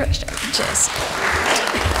 Thanks very much, Cheers.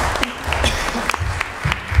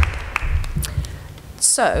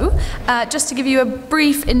 So, just to give you a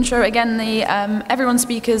brief intro, again, everyone's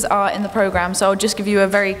speakers are in the programme, so I'll just give you a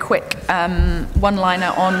very quick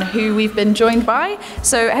one-liner on who we've been joined by.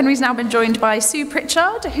 So Henry's now been joined by Sue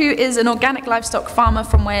Pritchard, who is an organic livestock farmer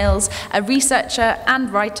from Wales, a researcher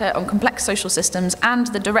and writer on complex social systems, and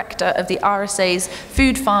the director of the RSA's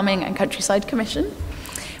Food, Farming and Countryside Commission.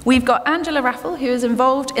 We've got Angela Raffle, who is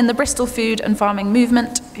involved in the Bristol Food and Farming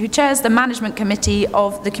Movement, who chairs the management committee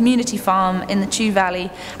of the community farm in the Chew Valley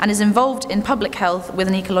and is involved in public health with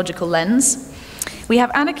an ecological lens. We have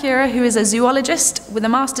Anna Kira, who is a zoologist with a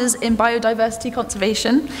master's in biodiversity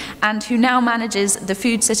conservation and who now manages the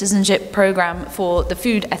food citizenship programme for the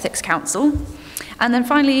Food Ethics Council. And then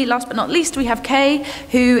finally, last but not least, we have Kay,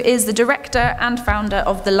 who is the director and founder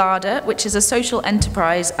of The Larder, which is a social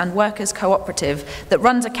enterprise and workers' cooperative that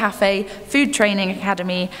runs a cafe, food training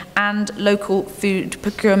academy, and local food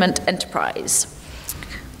procurement enterprise.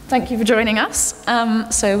 Thank you for joining us.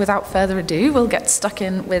 So without further ado, we'll get stuck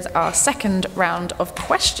in with our second round of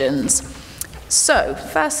questions. So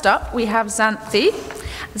first up, we have Xanthi.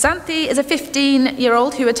 Xanthi is a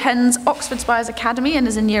 15-year-old who attends Oxford Spires Academy and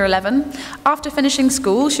is in year 11. After finishing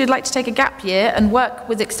school, she'd like to take a gap year and work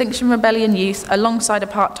with Extinction Rebellion youth alongside a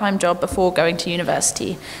part-time job before going to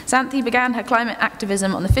university. Xanthi began her climate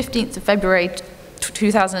activism on the 15th of February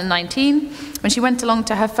 2019 when she went along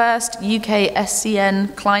to her first UK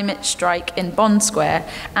SCN climate strike in Bond Square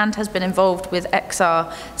and has been involved with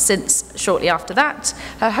XR since shortly after that.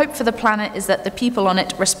 Her hope for the planet is that the people on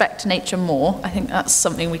it respect nature more. I think that's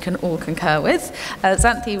something we can all concur with.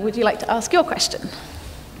 Xanthi, would you like to ask your question?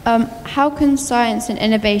 How can science and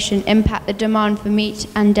innovation impact the demand for meat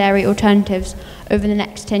and dairy alternatives over the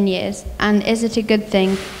next 10 years? And is it a good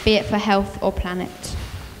thing, be it for health or planet?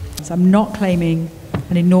 So I'm not claiming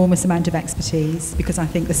an enormous amount of expertise because I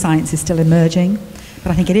think the science is still emerging,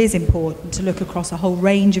 but I think it is important to look across a whole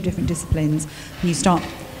range of different disciplines and you start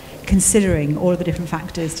considering all of the different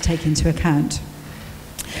factors to take into account.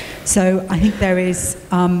 So I think there is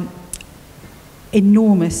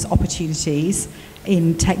enormous opportunities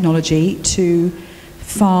in technology to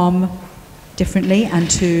farm differently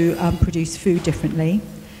and to produce food differently.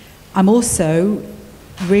 I'm also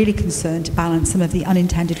really concerned to balance some of the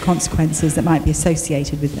unintended consequences that might be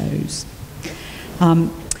associated with those.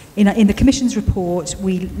 In the Commission's report,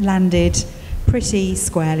 we landed pretty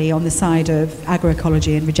squarely on the side of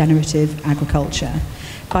agroecology and regenerative agriculture,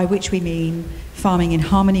 by which we mean farming in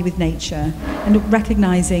harmony with nature and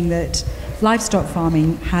recognising that livestock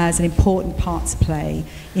farming has an important part to play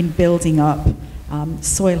in building up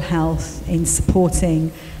soil health, in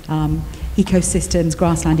supporting ecosystems,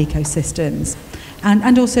 grassland ecosystems,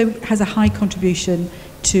 and also has a high contribution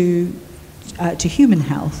to human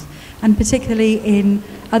health. And particularly in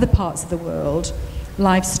other parts of the world,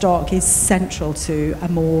 livestock is central to a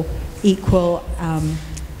more equal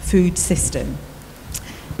food system.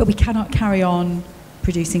 But we cannot carry on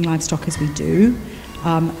producing livestock as we do.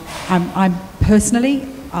 I'm personally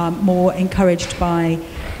more encouraged by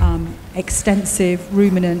extensive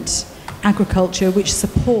ruminant agriculture which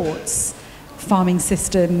supports farming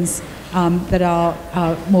systems that are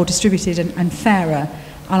more distributed and fairer.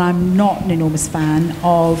 And I'm not an enormous fan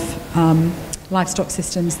of livestock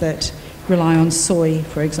systems that rely on soy,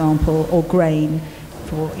 for example, or grain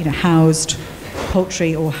for housed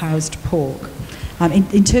poultry or housed pork.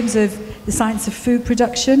 In terms of the science of food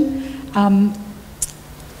production, I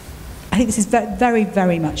think this is very,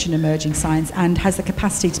 very much an emerging science and has the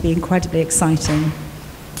capacity to be incredibly exciting.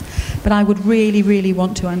 But I would really, really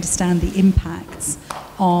want to understand the impacts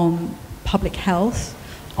on public health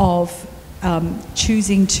of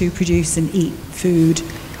choosing to produce and eat food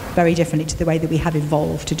very differently to the way that we have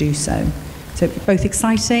evolved to do so. So both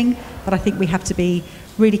exciting, but I think we have to be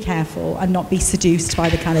really careful and not be seduced by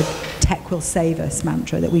the kind of tech will save us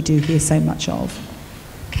mantra that we do hear so much of.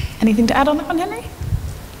 Anything to add on that one, Henry?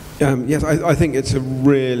 Yes, I think it's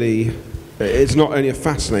it's not only a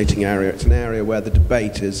fascinating area, it's an area where the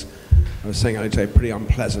debate is, I was saying, I'd say pretty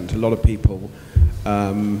unpleasant. A lot of people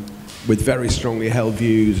with very strongly held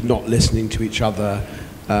views, not listening to each other,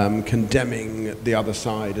 condemning the other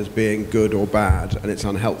side as being good or bad, and it's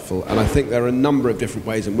unhelpful. And I think there are a number of different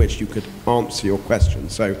ways in which you could answer your question.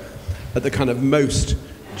 So at the kind of most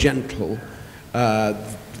gentle,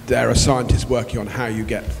 there are scientists working on how you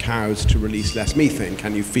get cows to release less methane.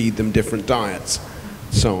 Can you feed them different diets?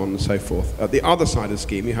 So on and so forth. At the other side of the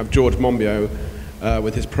scheme, you have George Monbiot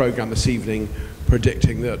with his programme this evening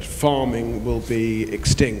predicting that farming will be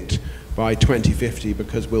extinct by 2050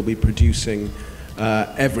 because we'll be producing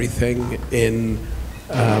everything in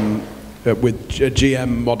with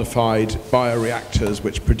GM-modified bioreactors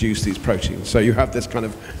which produce these proteins. So you have this kind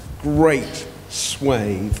of great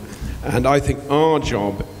swathe, and I think our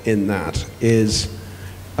job in that is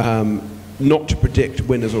not to predict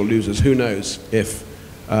winners or losers. Who knows if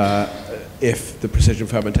the precision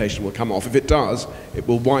fermentation will come off. If it does, it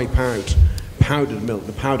will wipe out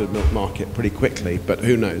the powdered milk market pretty quickly, but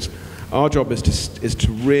who knows. Our job is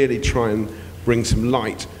to really try and bring some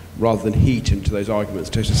light rather than heat into those arguments,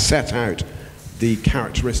 to set out the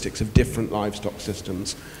characteristics of different livestock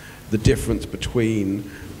systems, the difference between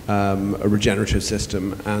a regenerative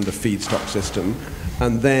system and a feedstock system,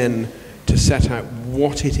 and then to set out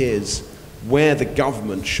what it is, where the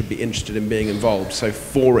government should be interested in being involved. So,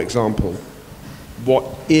 for example, what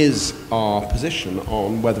is our position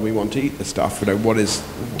on whether we want to eat the stuff?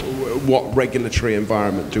 What regulatory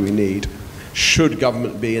environment do we need? Should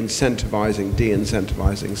government be incentivizing,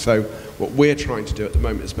 de-incentivizing? So what we're trying to do at the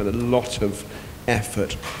moment is spend a lot of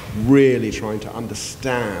effort really trying to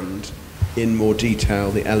understand in more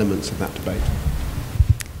detail the elements of that debate.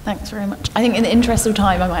 Thanks very much. I think in the interest of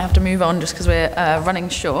time, I might have to move on just because we're running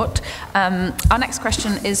short. Our next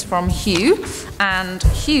question is from Hugh, and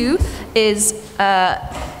Hugh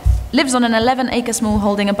lives on an 11-acre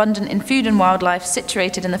smallholding abundant in food and wildlife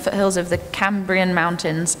situated in the foothills of the Cambrian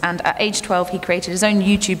Mountains, and at age 12 he created his own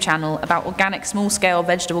YouTube channel about organic small-scale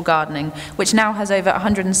vegetable gardening, which now has over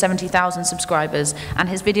 170,000 subscribers, and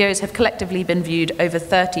his videos have collectively been viewed over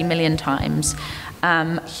 30 million times.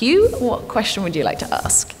 Hugh, what question would you like to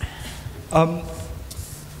ask? I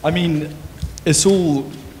mean, it's all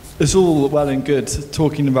well and good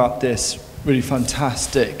talking about this really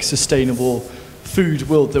fantastic, sustainable food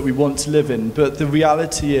world that we want to live in, but the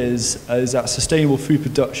reality is that sustainable food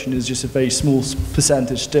production is just a very small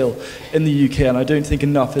percentage still in the UK, and I don't think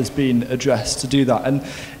enough has been addressed to do that. And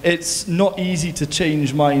it's not easy to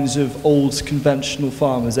change minds of old conventional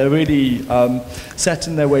farmers. They're really set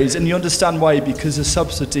in their ways, and you understand why, because the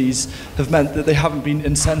subsidies have meant that they haven't been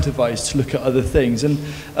incentivized to look at other things. And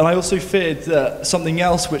I also feared that something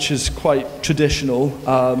else which is quite traditional,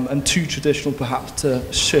 and too traditional perhaps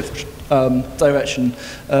to shift direction,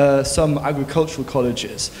 some agricultural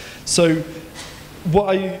colleges. So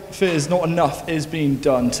what I fear is not enough is being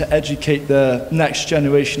done to educate the next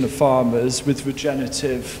generation of farmers with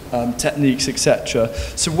regenerative techniques, etc.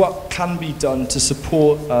 So what can be done to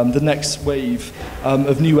support the next wave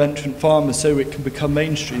of new entrant farmers so it can become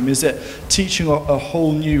mainstream? Is it teaching a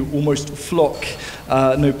whole new, almost flock,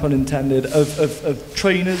 no pun intended, of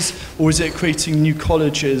trainers, or is it creating new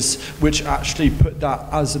colleges which actually put that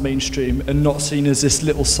as the mainstream and not seen as this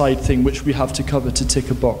little side thing which we have to cover to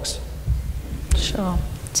tick a box? Sure.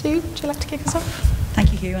 Sue, would you like to kick us off?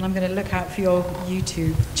 Thank you, Hugh, and I'm going to look out for your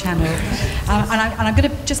YouTube channel. And I'm going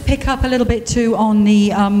to just pick up a little bit too on the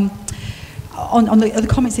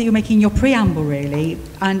comments that you're making in your preamble, really,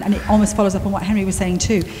 and it almost follows up on what Henry was saying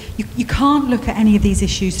too. You can't look at any of these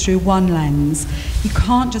issues through one lens. You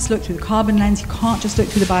can't just look through the carbon lens. You can't just look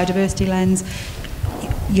through the biodiversity lens.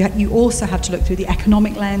 You also have to look through the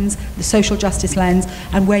economic lens, the social justice lens,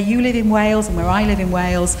 and where you live in Wales and where I live in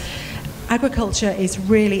Wales, agriculture is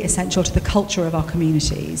really essential to the culture of our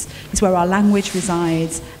communities. It's where our language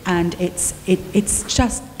resides, and it's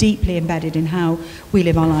just deeply embedded in how we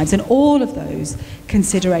live our lives. And all of those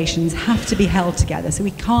considerations have to be held together, so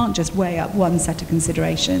we can't just weigh up one set of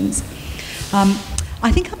considerations.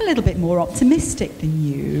 I think I'm a little bit more optimistic than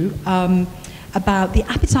you about the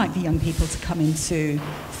appetite for young people to come into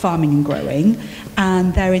farming and growing,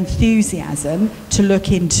 and their enthusiasm to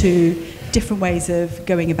look into different ways of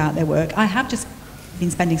going about their work. I have just been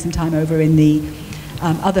spending some time over in the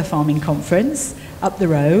other farming conference up the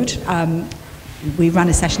road. We ran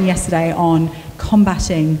a session yesterday on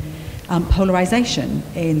combating polarisation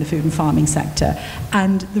in the food and farming sector,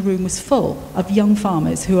 and the room was full of young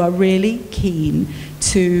farmers who are really keen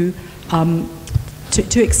to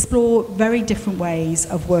explore very different ways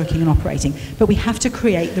of working and operating. But we have to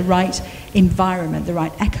create the right environment, the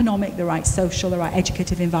right economic, the right social, the right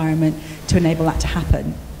educative environment to enable that to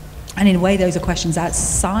happen. And in a way, those are questions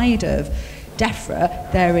outside of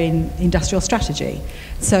DEFRA, they're in industrial strategy.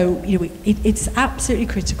 So it's absolutely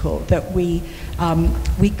critical that we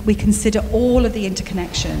consider all of the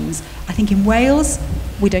interconnections. I think in Wales,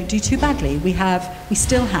 we don't do too badly. We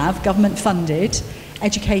still have government-funded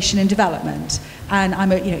education and development. And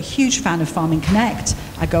I'm a huge fan of Farming Connect.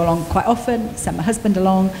 I go along quite often, send my husband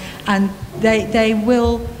along, and they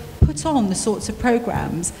will put on the sorts of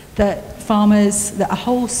programs that farmers, that a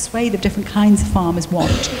whole swathe of different kinds of farmers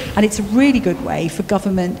want. And it's a really good way for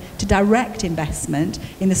government to direct investment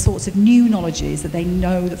in the sorts of new knowledges that they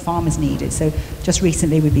know that farmers needed. So just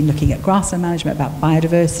recently we've been looking at grassland management, about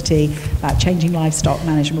biodiversity, about changing livestock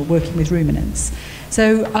management, working with ruminants.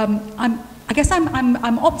 So I guess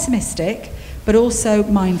I'm optimistic, but also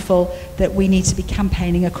mindful that we need to be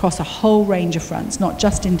campaigning across a whole range of fronts, not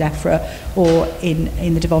just in DEFRA or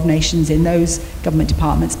in the devolved nations, in those government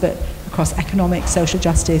departments, but across economic, social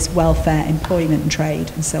justice, welfare, employment and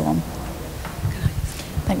trade, and so on.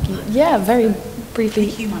 Thank you. Yeah, very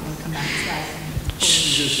briefly. You might want to come back as well.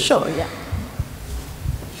 Sure, yeah.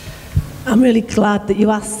 I'm really glad that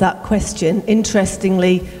you asked that question.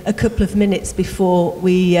 Interestingly, a couple of minutes before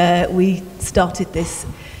we started this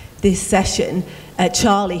session,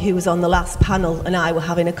 Charlie, who was on the last panel, and I were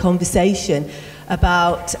having a conversation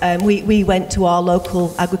about, we went to our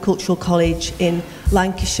local agricultural college in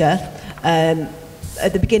Lancashire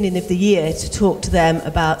at the beginning of the year to talk to them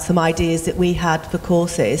about some ideas that we had for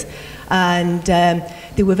courses, and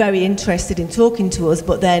they were very interested in talking to us,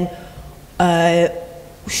 but then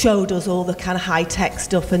showed us all the kind of high-tech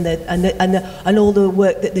stuff and all the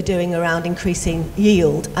work that they're doing around increasing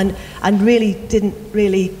yield, and really didn't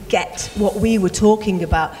really get what we were talking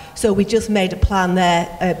about. So we just made a plan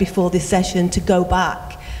there before this session to go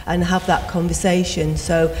back and have that conversation.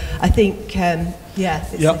 So I think, I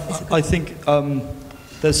think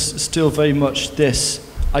there's still very much this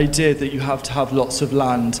idea that you have to have lots of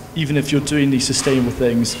land, even if you're doing these sustainable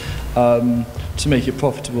things, to make it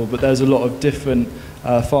profitable. But there's a lot of different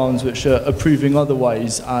farms which are proving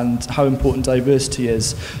otherwise, and how important diversity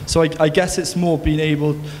is. So I guess it's more being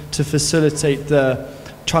able to facilitate the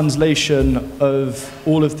translation of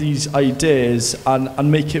all of these ideas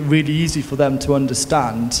and make it really easy for them to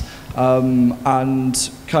understand, and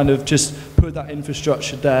kind of just put that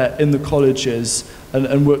infrastructure there in the colleges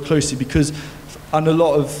and work closely, because and a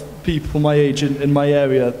lot of people my age in my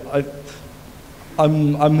area,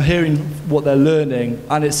 I'm hearing what they're learning,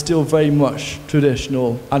 and it's still very much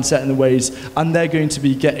traditional and set in the ways, and they're going to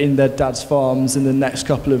be getting their dad's farms in the next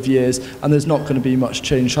couple of years, and there's not going to be much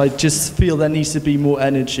change. I just feel there needs to be more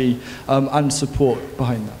energy and support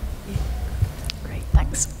behind that. Great,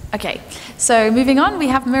 thanks. Okay, so moving on, we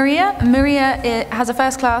have Maria. Maria has a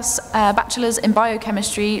first-class bachelor's in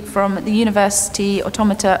biochemistry from the University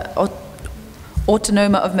Autónoma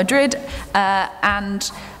of Madrid,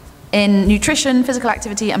 and in nutrition, physical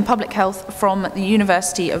activity and public health from the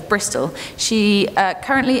University of Bristol. She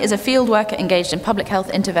currently is a field worker engaged in public health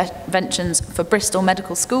interventions for Bristol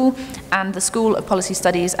Medical School and the School of Policy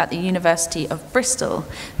Studies at the University of Bristol.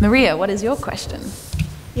 Maria, what is your question?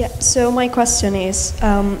 Yeah, so my question is,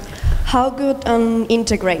 how could an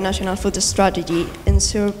integrate national food strategy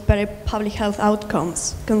ensure better public health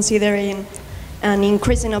outcomes, considering an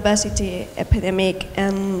increasing obesity epidemic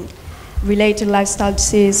and related lifestyle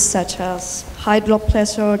diseases such as high blood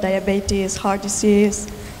pressure, diabetes, heart disease,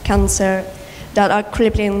 cancer, that are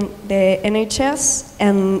crippling the NHS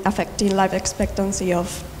and affecting life expectancy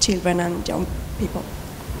of children and young people?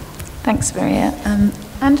 Thanks, Maria.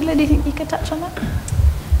 Angela, do you think you could touch on that?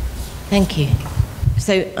 Thank you.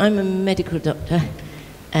 So I'm a medical doctor.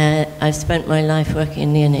 I've spent my life working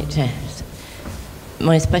in the NHS.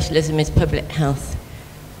 My specialism is public health,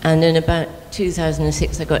 and in about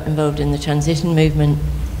 2006 I got involved in the transition movement.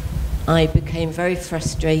 I became very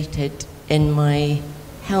frustrated in my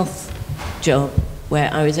health job,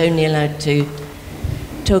 where I was only allowed to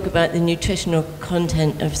talk about the nutritional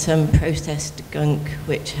content of some processed gunk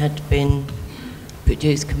which had been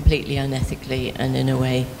produced completely unethically and in a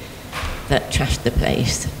way that trashed the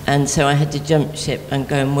place. And so I had to jump ship and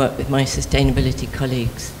go and work with my sustainability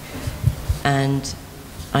colleagues. And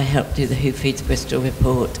I helped do the Who Feeds Bristol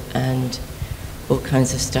report and all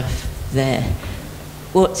kinds of stuff there.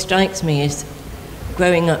 What strikes me is,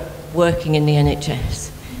 growing up working in the NHS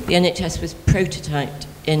was prototyped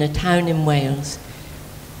in a town in Wales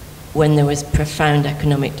when there was profound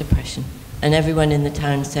economic depression, and everyone in the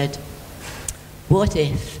town said, what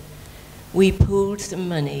if we pooled some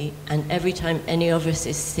money and every time any of us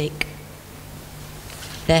is sick,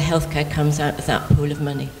 their healthcare comes out of that pool of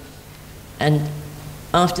money? And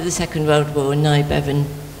after the Second World War, Nye Bevan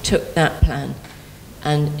took that plan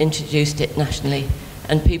and introduced it nationally,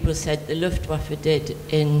 and people said the Luftwaffe did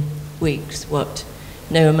in weeks what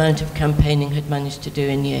no amount of campaigning had managed to do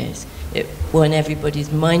in years. It won everybody's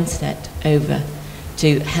mindset over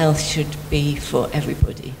to health should be for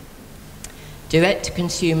everybody.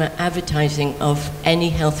 Direct-to-consumer advertising of any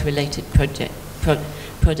health-related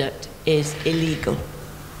product is illegal.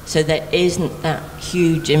 so there isn't that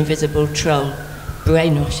huge invisible troll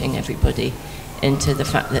brainwashing everybody into the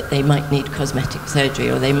fact that they might need cosmetic surgery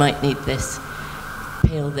or they might need this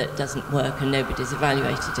pill that doesn't work and nobody's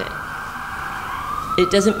evaluated it.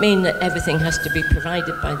 It doesn't mean that everything has to be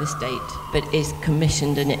provided by the state, but is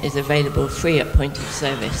commissioned and it is available free at point of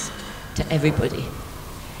service to everybody.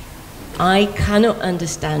 I cannot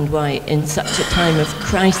understand why in such a time of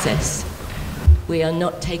crisis we are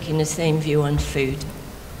not taking the same view on food.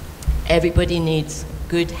 Everybody needs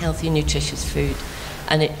good, healthy, nutritious food,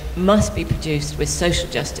 and it must be produced with social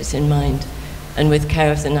justice in mind and with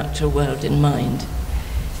care of the natural world in mind.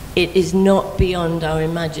 It is not beyond our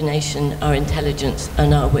imagination, our intelligence,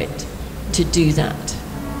 and our wit to do that.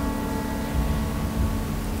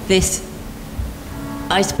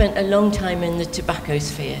 I spent a long time in the tobacco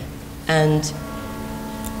sphere, and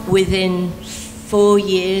within 4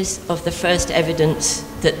 years of the first evidence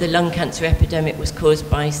that the lung cancer epidemic was caused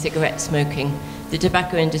by cigarette smoking, the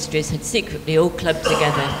tobacco industries had secretly all clubbed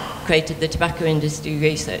together, created the Tobacco Industry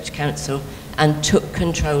Research Council, and took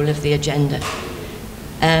control of the agenda.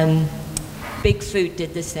 Big Food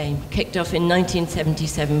did the same, kicked off in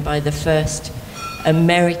 1977 by the first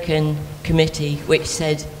American committee which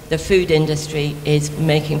said the food industry is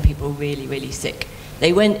making people really, really sick.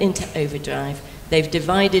 They went into overdrive. They've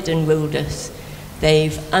divided and ruled us.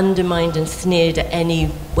 They've undermined and sneered at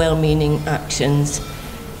any well-meaning actions.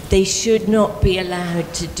 They should not be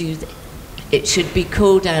allowed to do that. It should be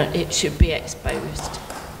called out. It should be exposed.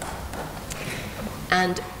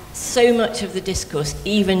 And so much of the discourse,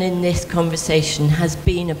 even in this conversation, has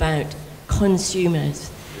been about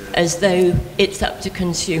consumers, as though it's up to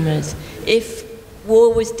consumers. If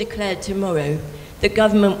war was declared tomorrow, the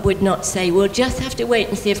government would not say, we'll just have to wait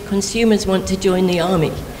and see if consumers want to join the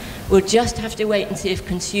army. We'll just have to wait and see if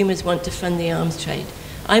consumers want to fund the arms trade.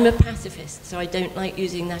 I'm a pacifist, so I don't like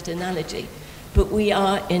using that analogy, but we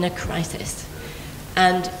are in a crisis.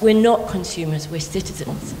 And we're not consumers, we're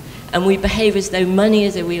citizens. And we behave as though money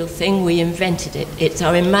is a real thing. We invented it. It's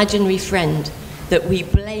our imaginary friend that we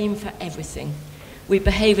blame for everything. We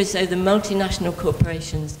behave as though the multinational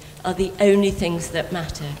corporations are the only things that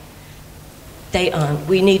matter. They aren't.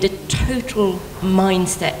 We need a total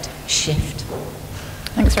mindset shift.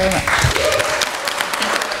 Thanks very much.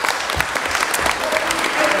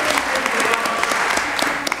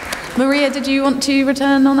 Maria, did you want to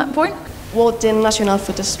return on that point? What the National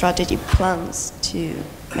Food Strategy plans to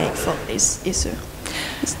make for this issue?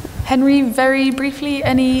 Henry, very briefly,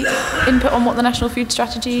 any input on what the National Food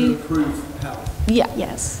Strategy... To improve health? Yeah.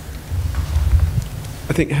 Yes.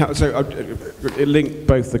 I think, it linked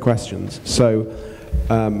both the questions. So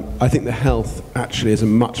I think the health actually is a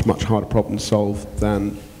much, much harder problem to solve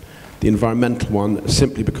than the environmental one,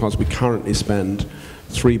 simply because we currently spend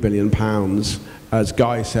 £3 billion, as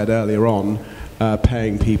Guy said earlier on,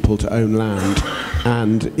 paying people to own land.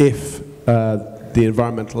 And if the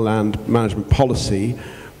environmental land management policy,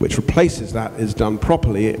 which replaces that, is done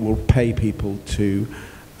properly, it will pay people to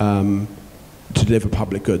deliver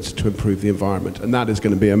public goods to improve the environment. And that is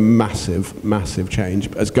going to be a massive, massive change.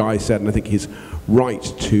 As Guy said, and I think he's right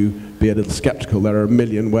to be a little sceptical, there are a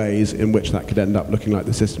million ways in which that could end up looking like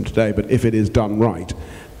the system today, but if it is done right,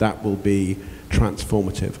 that will be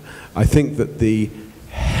transformative. I think that the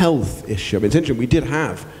health issue, I mean, it's interesting, we did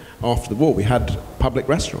have, after the war, we had public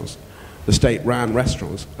restaurants. The state ran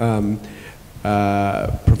restaurants,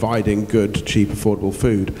 providing good, cheap, affordable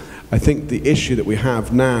food. I think the issue that we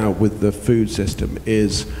have now with the food system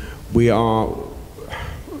is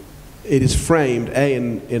it is framed, A,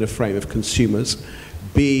 in a frame of consumers,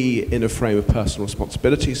 B, in a frame of personal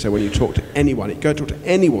responsibility. So when you talk to anyone, you go talk to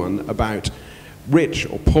anyone about rich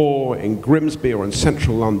or poor in Grimsby or in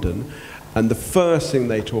central London, and the first thing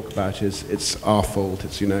they talk about is, it's our fault,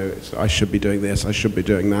 it's, I should be doing this, I should be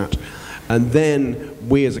doing that. And then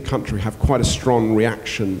we as a country have quite a strong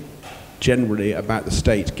reaction generally about the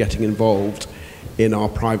state getting involved in our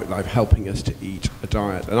private life, helping us to eat a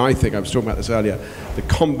diet. And I think, I was talking about this earlier, the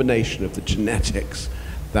combination of the genetics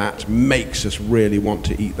that makes us really want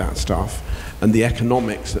to eat that stuff and the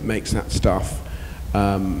economics that makes that stuff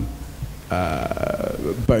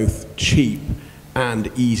both cheap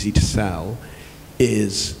and easy to sell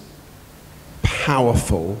is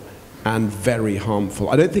powerful and very harmful.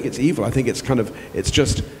 I don't think it's evil. I think it's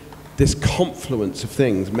just this confluence of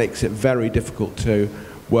things makes it very difficult to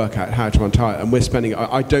work out how to untie it. And we're spending,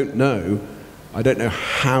 I don't know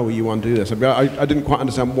how you undo this. I mean, I didn't quite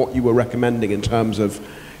understand what you were recommending in terms of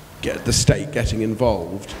the state getting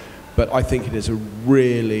involved, but I think it is a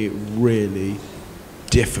really, really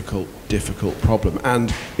difficult problem.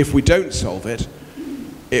 And if we don't solve it,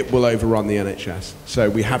 it will overrun the NHS. So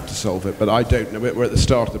we have to solve it, but I don't know. We're at the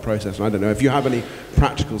start of the process, and I don't know. If you have any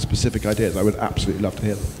practical, specific ideas, I would absolutely love to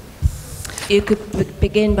hear them. You could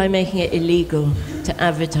begin by making it illegal to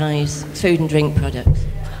advertise food and drink products.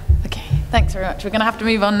 Okay, thanks very much. We're going to have to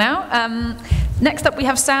move on now. Next up we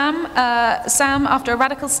have Sam. Sam, after a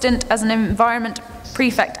radical stint as an environment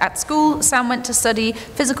prefect at school, Sam went to study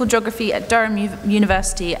physical geography at Durham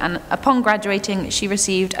University, and upon graduating she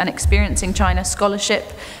received an Experiencing China scholarship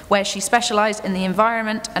where she specialised in the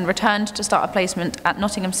environment and returned to start a placement at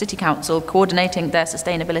Nottingham City Council coordinating their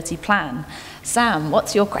sustainability plan. Sam,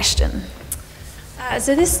 what's your question?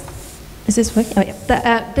 So this, is this working? Oh,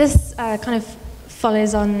 yeah. This kind of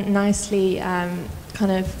follows on nicely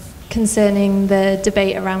kind of concerning the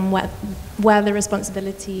debate around where the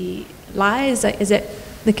responsibility lies. Like, is it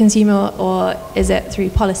the consumer or is it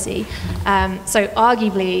through policy? So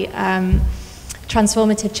arguably,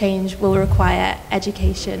 transformative change will require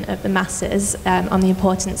education of the masses on the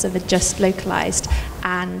importance of a just, localised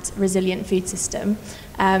and resilient food system.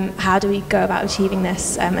 How do we go about achieving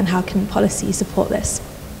this, and how can policy support this?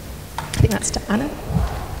 I think that's to Anna.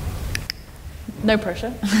 No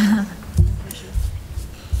pressure.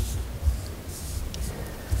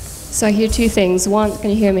 So I hear two things. One, can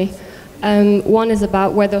you hear me? One is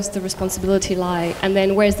about where does the responsibility lie, and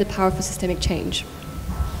then where is the power for systemic change?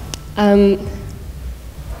 The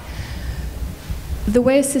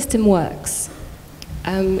way a system works,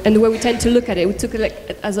 and the way we tend to look at it, we took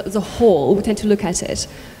it as a whole, we tend to look at it.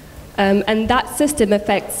 And that system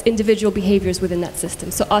affects individual behaviors within that system.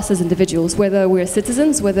 So us as individuals, whether we're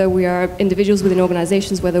citizens, whether we are individuals within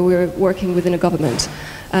organizations, whether we're working within a government.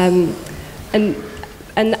 And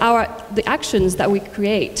the actions that we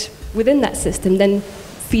create within that system then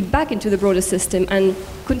feed back into the broader system and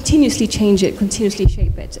continuously change it, continuously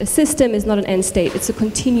shape it. A system is not an end state, it's a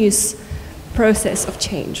continuous process of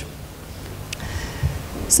change.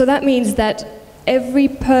 So that means that every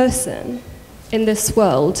person in this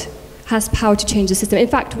world has power to change the system. In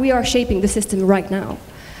fact, we are shaping the system right now.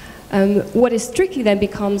 What is tricky then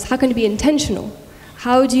becomes, how can you be intentional?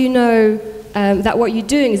 How do you know that what you're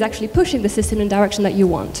doing is actually pushing the system in the direction that you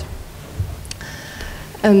want?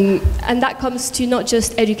 And that comes to not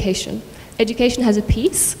just education. Education has a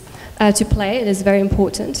piece to play, it is very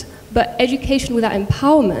important, but education without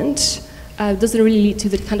empowerment doesn't really lead to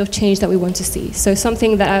the kind of change that we want to see. So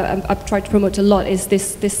something that I've tried to promote a lot is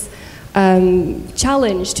this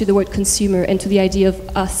challenge to the word consumer and to the idea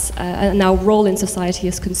of us and our role in society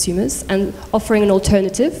as consumers, and offering an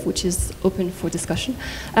alternative, which is open for discussion,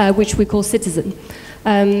 which we call citizen.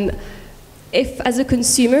 If, as a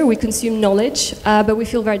consumer, we consume knowledge, but we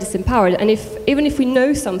feel very disempowered, and even if we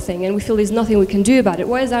know something and we feel there's nothing we can do about it,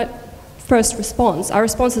 what is our first response? Our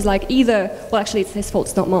response is like either, well, actually, it's his fault,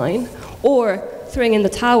 it's not mine, or throwing in the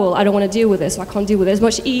towel, I don't want to deal with this, or I can't deal with it. It's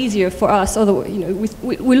much easier for us, although, you know,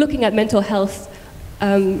 we're looking at mental health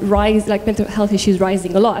mental health issues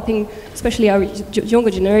rising a lot. I think especially our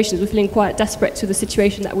younger generations, we're feeling quite desperate to the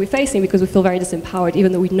situation that we're facing because we feel very disempowered,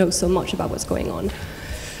 even though we know so much about what's going on.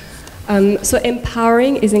 So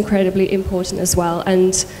empowering is incredibly important as well,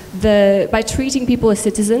 and by treating people as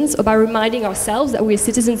citizens, or by reminding ourselves that we're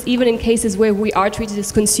citizens even in cases where we are treated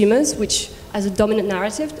as consumers, which as a dominant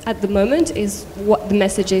narrative at the moment is what the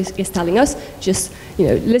message is telling us. Just, you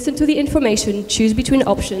know, listen to the information, choose between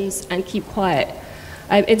options, and keep quiet.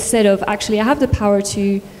 Instead of, actually, I have the power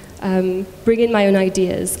to bring in my own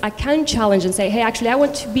ideas. I can challenge and say, hey, actually, I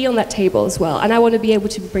want to be on that table as well, and I want to be able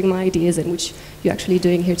to bring my ideas in, which you're actually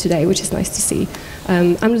doing here today, which is nice to see.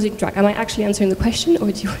 I'm losing track. Am I actually answering the question,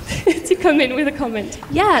 or do you want to come in with a comment?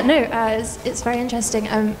 Yeah, no, it's very interesting.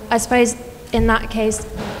 I suppose in that case,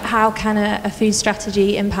 how can a food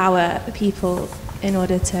strategy empower people in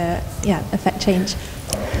order to, affect change?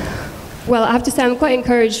 Well, I have to say I'm quite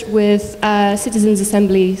encouraged with citizens'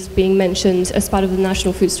 assemblies being mentioned as part of the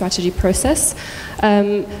national food strategy process.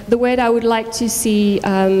 The way that I would like to see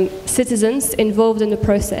citizens involved in the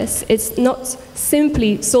process, it's not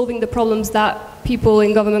simply solving the problems that people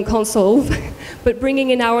in government can't solve, but bringing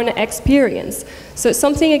in our own experience. So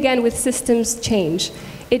something, again, with systems change.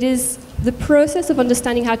 It is the process of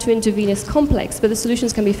understanding how to intervene is complex, but the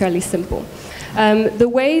solutions can be fairly simple. The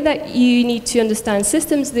way that you need to understand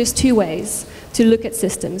systems, there's two ways to look at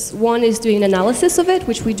systems. One is doing an analysis of it,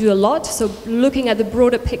 which we do a lot, so looking at the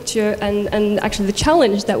broader picture, and actually the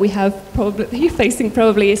challenge that we have probably facing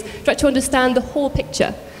is try to understand the whole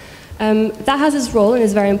picture. That has its role and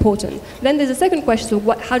is very important. Then there's a second question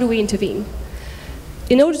of how do we intervene?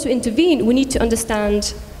 In order to intervene, we need to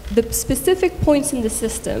understand the specific points in the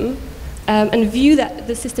system and view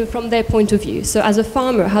the system from their point of view. So as a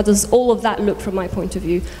farmer, how does all of that look from my point of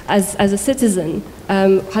view? As a citizen,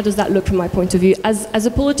 how does that look from my point of view? As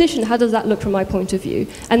a politician, how does that look from my point of view?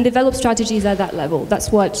 And develop strategies at that level.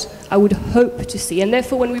 That's what I would hope to see. And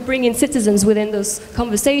therefore, when we bring in citizens within those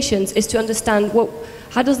conversations, is to understand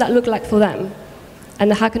how does that look like for them?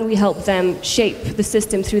 And how can we help them shape the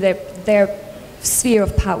system through their sphere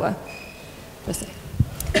of power?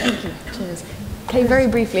 Thank you. Cheers. Okay, very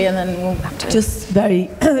briefly, and then we'll have to... Just very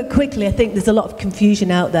quickly, I think there's a lot of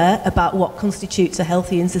confusion out there about what constitutes a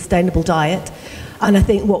healthy and sustainable diet. And I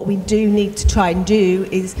think what we do need to try and do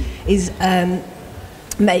is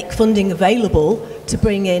make funding available to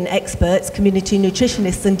bring in experts, community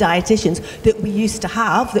nutritionists and dietitians that we used to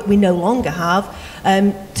have, that we no longer have,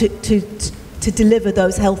 to deliver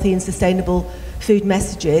those healthy and sustainable food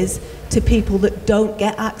messages to people that don't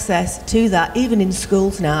get access to that, even in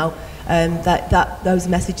schools now. That those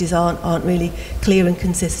messages aren't really clear and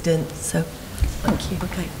consistent. So, thank you.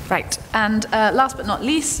 Okay, right. And last but not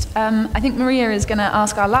least, I think Maria is going to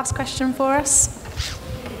ask our last question for us.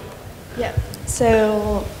 Yeah.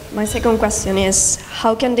 So my second question is: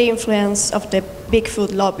 how can the influence of the big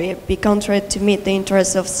food lobby be countered to meet the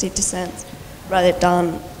interests of citizens rather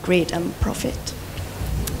than greed and profit?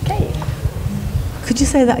 Okay. Could you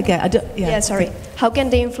say that again? Sorry. How can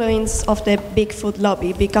the influence of the big food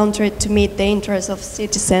lobby be countered to meet the interests of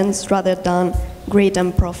citizens rather than greed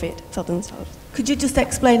and profit for themselves? Could you just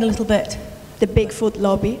explain a little bit? The big food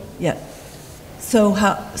lobby? Yeah. Sorry.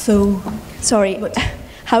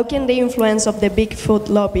 How can the influence of the big food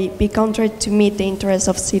lobby be countered to meet the interests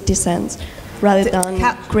of citizens rather than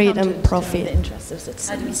greed and profit?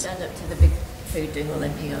 How do we stand up to the big food doing all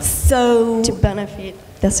their PR? To benefit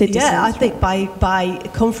the citizens. Yeah, I think by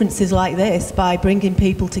conferences like this, by bringing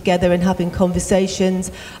people together and having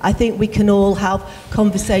conversations, I think we can all have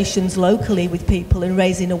conversations locally with people and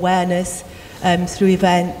raising awareness through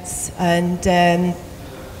events and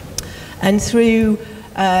through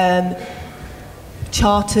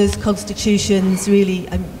charters, constitutions, really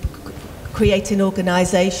creating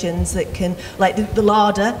organisations that can, like the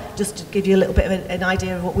LADA, just to give you a little bit of an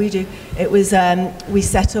idea of what we do. It was, we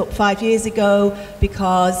set up 5 years ago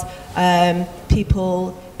because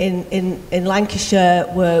people in Lancashire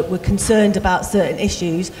were concerned about certain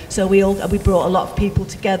issues, so we brought a lot of people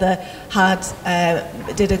together,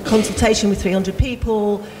 did a consultation with 300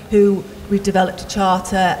 people who we've developed a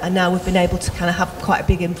charter, and now we've been able to kind of have quite a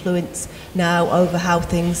big influence now over how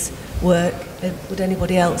things work. Would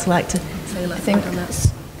anybody else like to say a little bit on that?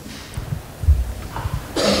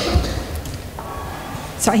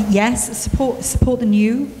 So yes, support the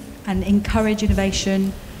new and encourage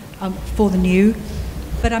innovation for the new.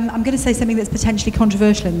 But I'm going to say something that's potentially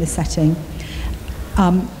controversial in this setting.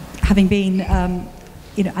 Having been an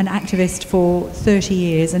activist for 30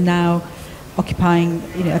 years and now occupying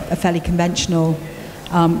a fairly conventional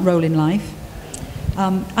role in life,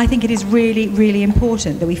 I think it is really, really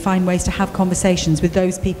important that we find ways to have conversations with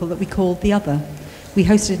those people that we call the other. We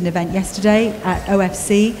hosted an event yesterday at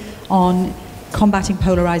OFC on combating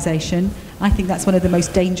polarisation. I think that's one of the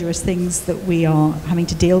most dangerous things that we are having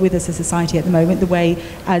to deal with as a society at the moment, the way,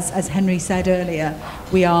 as Henry said earlier,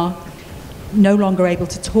 we are no longer able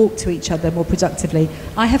to talk to each other more productively.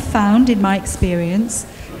 I have found in my experience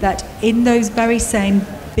that in those very same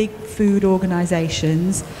big food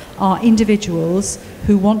organisations are individuals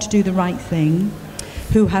who want to do the right thing,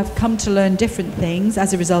 who have come to learn different things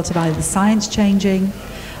as a result of either the science changing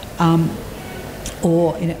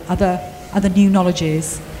or other new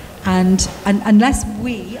knowledges. And unless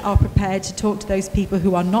we are prepared to talk to those people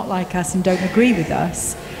who are not like us and don't agree with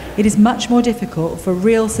us, it is much more difficult for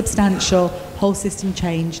real substantial whole system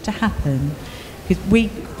change to happen.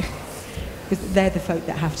 Because they're the folk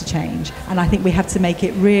that have to change. And I think we have to make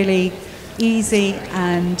it really easy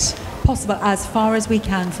and possible as far as we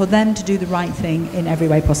can for them to do the right thing in every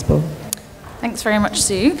way possible. Thanks very much,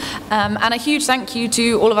 Sue. And a huge thank you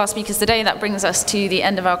to all of our speakers today. That brings us to the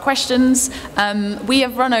end of our questions. We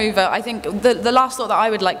have run over. I think the last thought that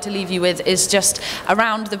I would like to leave you with is just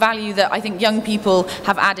around the value that I think young people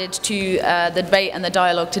have added to the debate and the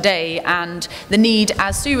dialogue today, and the need,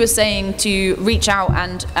 as Sue was saying, to reach out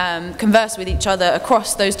and converse with each other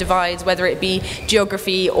across those divides, whether it be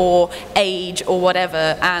geography or age or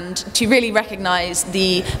whatever, and to really recognise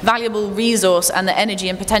the valuable resource and the energy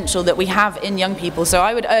and potential that we have in young people. So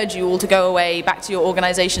I would urge you all to go away back to your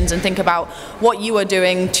organisations and think about what you are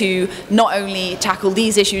doing to not only tackle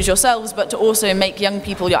these issues yourselves, but to also make young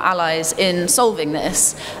people your allies in solving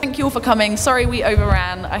this. Thank you all for coming. Sorry we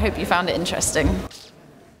overran. I hope you found it interesting.